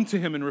come to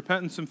him in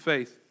repentance and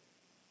faith,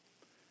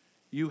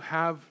 you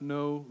have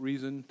no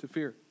reason to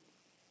fear.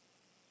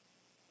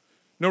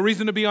 No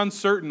reason to be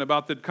uncertain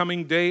about the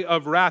coming day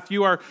of wrath.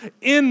 You are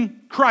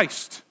in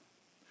Christ.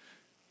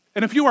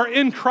 And if you are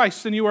in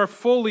Christ, then you are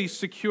fully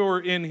secure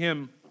in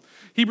him.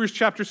 Hebrews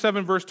chapter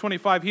 7, verse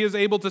 25, he is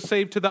able to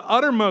save to the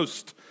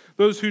uttermost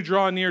those who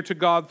draw near to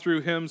God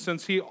through him,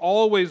 since he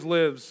always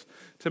lives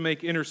to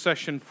make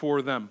intercession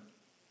for them.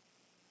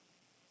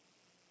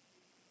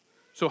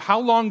 So how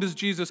long does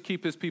Jesus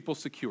keep his people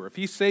secure? If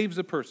he saves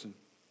a person,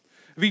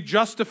 if he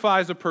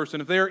justifies a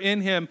person, if they are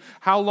in him,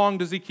 how long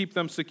does he keep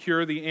them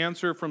secure? The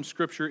answer from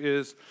Scripture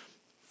is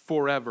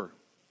forever.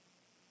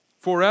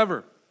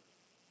 Forever.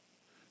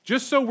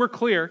 Just so we're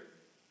clear,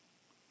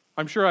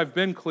 I'm sure I've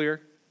been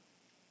clear.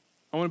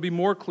 I want to be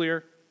more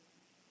clear.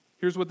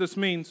 Here's what this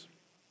means.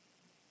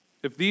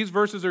 If these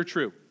verses are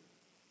true,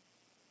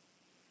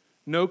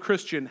 no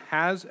Christian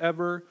has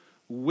ever,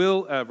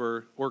 will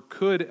ever, or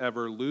could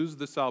ever lose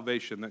the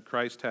salvation that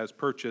Christ has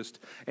purchased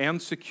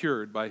and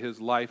secured by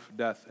his life,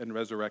 death, and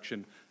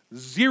resurrection.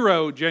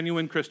 0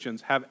 genuine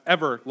Christians have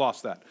ever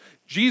lost that.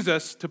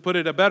 Jesus, to put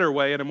it a better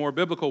way, in a more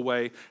biblical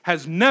way,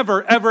 has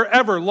never, ever,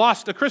 ever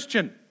lost a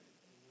Christian.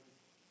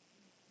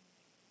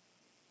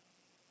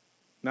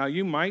 Now,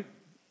 you might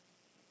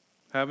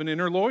have an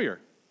inner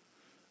lawyer.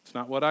 It's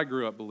not what I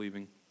grew up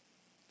believing.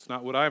 It's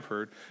not what I've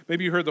heard.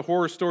 Maybe you heard the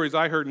horror stories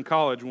I heard in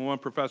college when one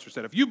professor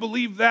said, if you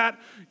believe that,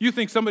 you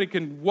think somebody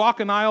can walk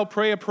an aisle,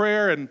 pray a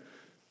prayer, and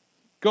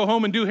go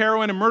home and do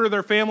heroin and murder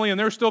their family, and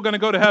they're still going to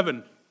go to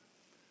heaven.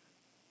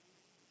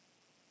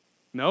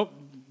 Nope,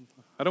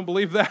 I don't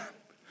believe that.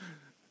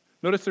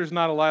 Notice there's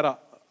not a lot of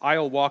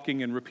aisle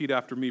walking and repeat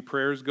after me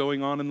prayers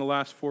going on in the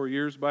last 4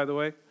 years, by the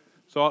way.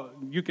 So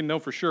you can know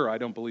for sure I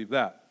don't believe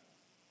that.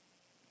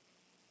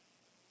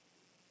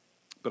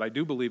 But I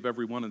do believe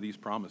every one of these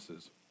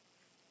promises.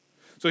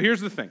 So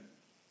here's the thing.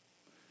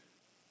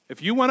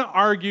 If you want to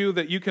argue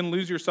that you can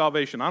lose your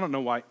salvation, I don't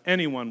know why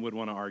anyone would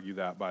want to argue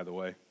that, by the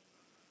way.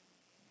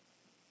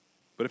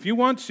 But if you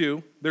want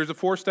to, there's a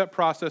 4-step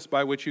process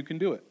by which you can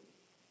do it.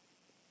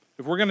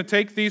 If we're going to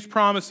take these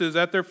promises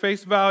at their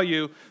face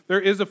value,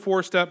 there is a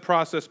 4-step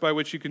process by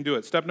which you can do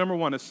it. Step number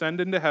 1, ascend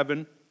into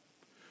heaven,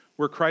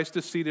 where Christ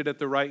is seated at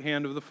the right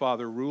hand of the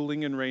Father,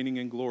 ruling and reigning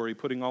in glory,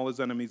 putting all his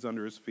enemies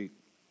under his feet.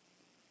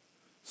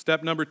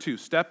 Step number 2,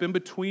 step in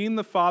between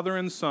the Father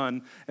and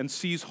Son and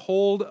seize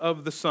hold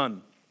of the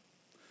Son.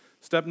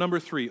 Step number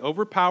 3,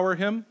 overpower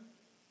him,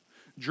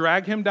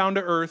 drag him down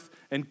to earth,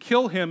 and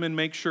kill him and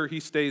make sure he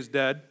stays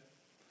dead.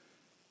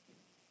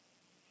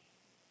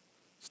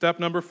 Step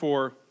number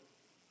 4,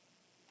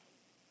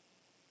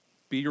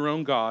 be your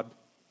own God.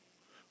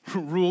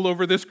 Rule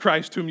over this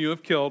Christ whom you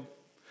have killed.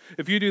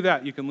 If you do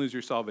that, you can lose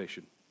your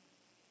salvation.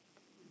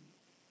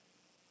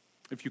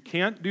 If you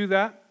can't do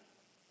that,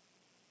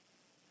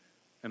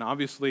 and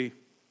obviously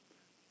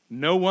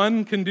no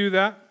one can do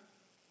that,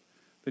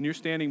 then you're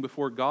standing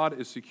before God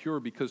is secure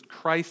because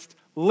Christ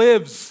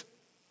lives.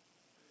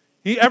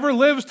 He ever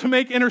lives to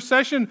make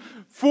intercession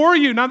for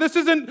you. Now, this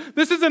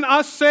isn't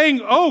us saying,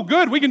 oh,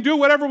 good, we can do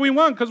whatever we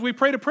want because we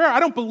prayed a prayer. I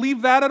don't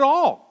believe that at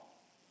all.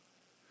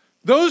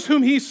 Those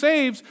whom he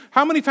saves,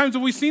 how many times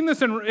have we seen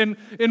this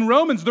in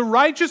Romans? The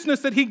righteousness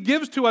that he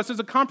gives to us is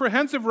a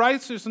comprehensive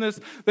righteousness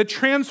that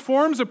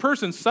transforms a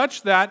person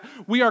such that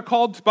we are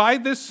called by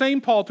this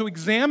same Paul to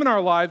examine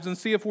our lives and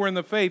see if we're in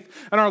the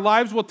faith. And our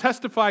lives will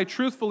testify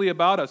truthfully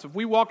about us. If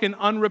we walk in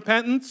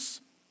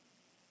unrepentance,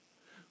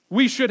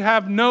 we should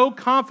have no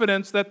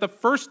confidence that the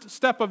first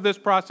step of this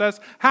process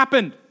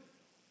happened.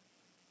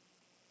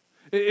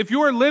 If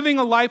you are living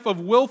a life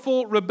of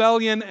willful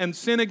rebellion and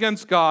sin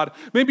against God,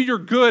 maybe you're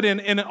good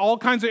in all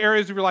kinds of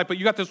areas of your life, but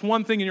you got this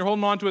one thing and you're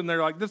holding on to it and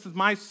they're like, this is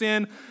my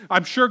sin.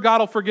 I'm sure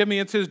God will forgive me.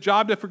 It's his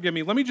job to forgive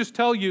me. Let me just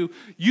tell you,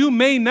 you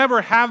may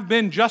never have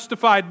been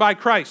justified by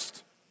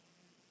Christ.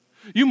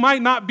 You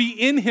might not be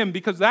in him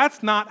because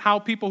that's not how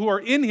people who are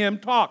in him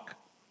talk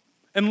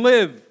and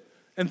live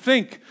and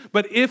think.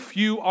 But if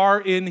you are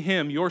in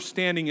him, your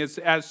standing is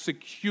as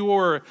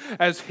secure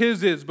as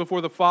his is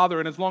before the Father.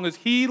 And as long as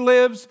he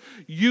lives,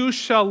 you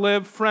shall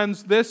live.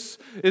 Friends, this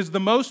is the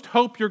most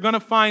hope you're going to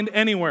find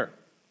anywhere.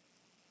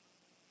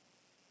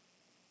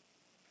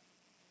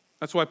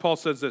 That's why Paul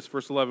says this,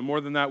 verse 11, more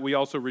than that, we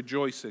also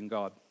rejoice in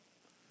God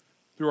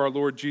through our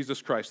Lord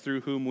Jesus Christ,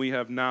 through whom we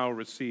have now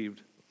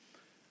received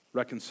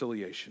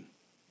reconciliation.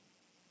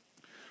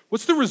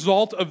 What's the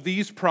result of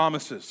these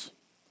promises?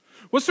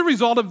 What's the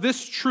result of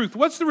this truth?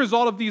 What's the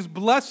result of these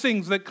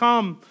blessings that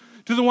come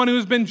to the one who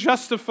has been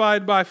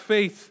justified by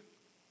faith?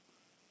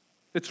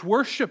 It's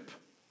worship.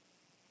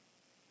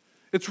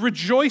 It's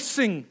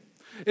rejoicing.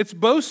 It's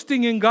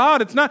boasting in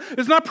God. It's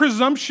not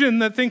presumption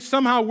that thinks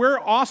somehow we're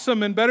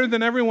awesome and better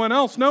than everyone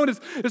else. No,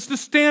 it's to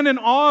stand in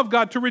awe of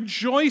God, to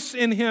rejoice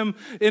in him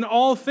in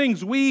all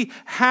things. We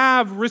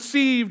have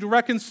received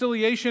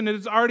reconciliation. It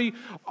is already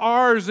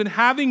ours. And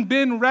having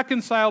been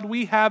reconciled,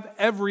 we have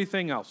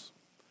everything else.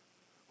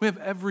 We have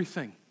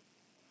everything.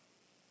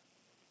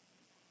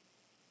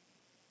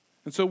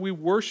 And so we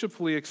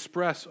worshipfully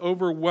express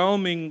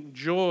overwhelming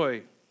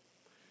joy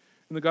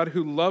in the God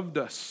who loved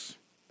us,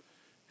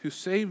 who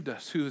saved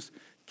us, who is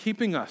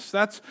keeping us.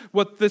 That's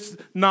what this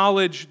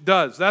knowledge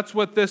does. That's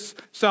what this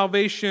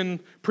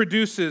salvation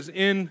produces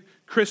in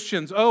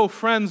Christians. Oh,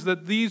 friends,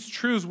 that these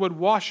truths would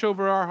wash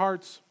over our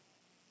hearts.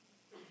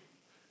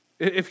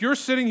 If you're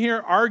sitting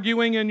here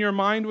arguing in your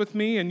mind with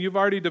me and you've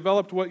already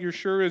developed what you're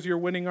sure is your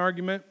winning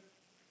argument,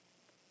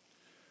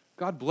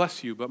 God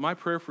bless you, but my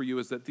prayer for you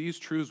is that these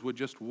truths would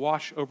just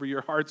wash over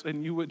your hearts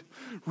and you would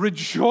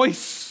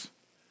rejoice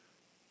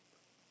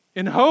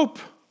in hope.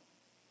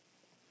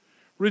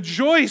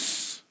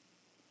 Rejoice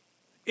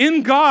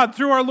in God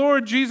through our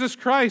Lord Jesus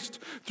Christ,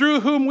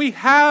 through whom we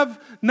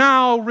have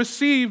now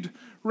received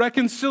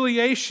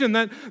reconciliation.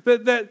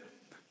 That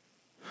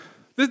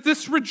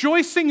this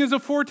rejoicing is a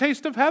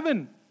foretaste of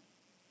heaven.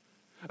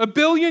 1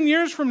 billion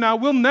years from now,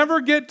 we'll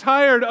never get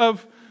tired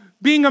of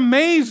being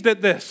amazed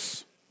at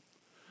this.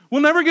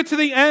 We'll never get to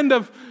the end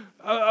of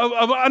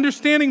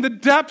understanding the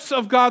depths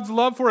of God's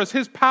love for us,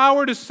 His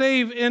power to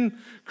save in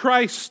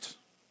Christ.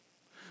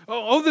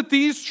 Oh, that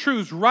these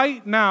truths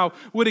right now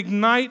would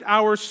ignite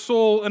our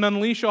soul and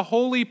unleash a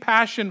holy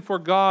passion for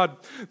God,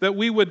 that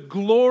we would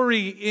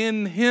glory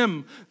in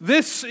Him.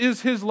 This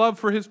is His love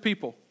for His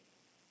people.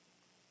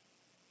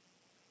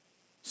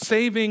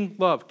 Saving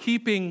love,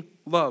 keeping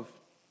love,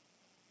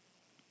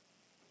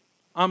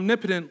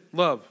 omnipotent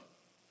love.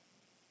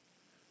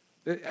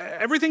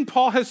 Everything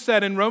Paul has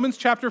said in Romans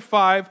chapter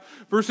 5,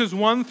 verses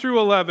 1 through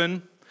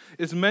 11,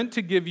 is meant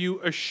to give you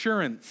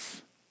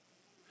assurance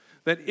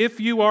that if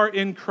you are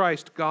in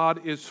Christ,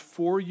 God is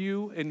for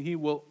you and He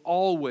will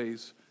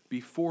always be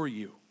for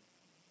you.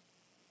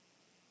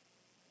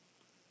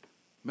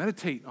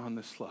 Meditate on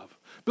this love.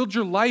 Build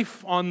your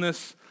life on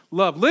this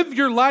love. Live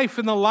your life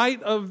in the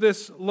light of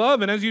this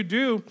love. And as you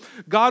do,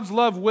 God's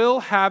love will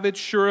have its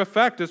sure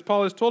effect, as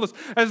Paul has told us.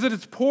 As it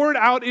is poured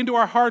out into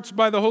our hearts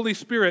by the Holy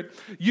Spirit,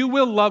 you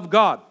will love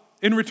God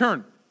in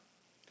return.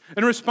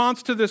 In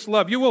response to this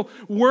love, you will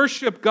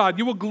worship God.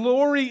 You will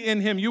glory in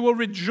Him. You will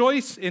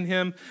rejoice in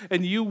Him.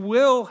 And you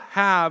will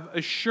have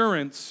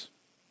assurance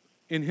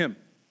in Him.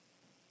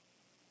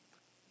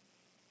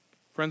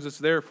 Friends, it's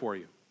there for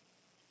you.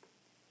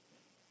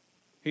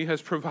 He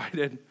has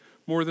provided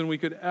more than we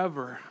could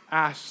ever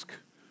ask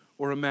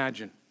or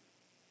imagine.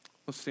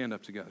 Let's stand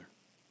up together.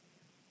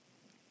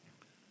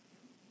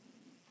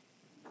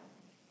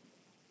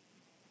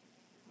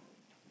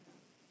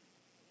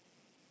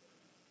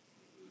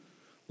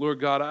 Lord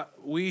God,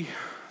 we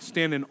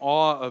stand in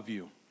awe of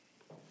you,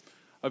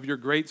 of your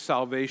great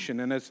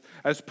salvation. And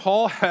as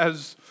Paul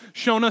has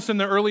shown us in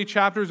the early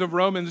chapters of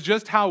Romans,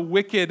 just how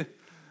wicked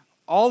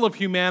all of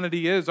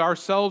humanity is,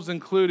 ourselves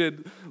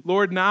included.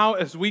 Lord, now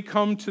as we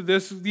come to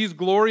these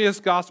glorious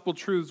gospel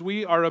truths,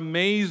 we are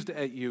amazed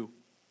at you,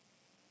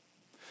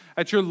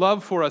 at your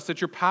love for us,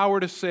 at your power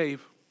to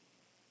save.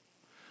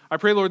 I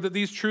pray, Lord, that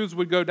these truths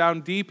would go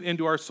down deep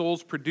into our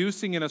souls,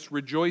 producing in us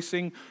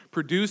rejoicing,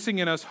 producing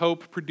in us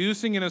hope,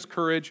 producing in us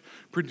courage,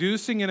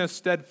 producing in us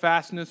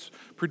steadfastness,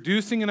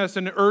 producing in us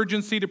an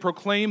urgency to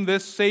proclaim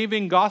this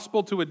saving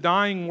gospel to a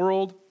dying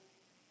world.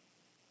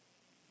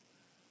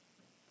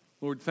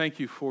 Lord, thank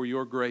you for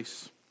your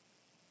grace.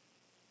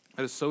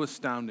 That is so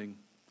astounding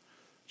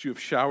that you have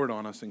showered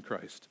on us in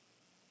Christ.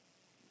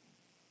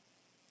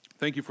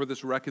 Thank you for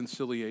this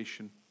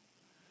reconciliation,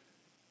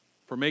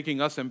 for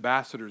making us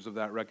ambassadors of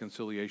that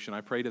reconciliation.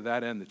 I pray to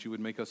that end that you would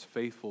make us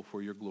faithful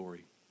for your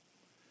glory.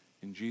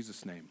 In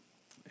Jesus' name,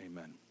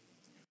 amen.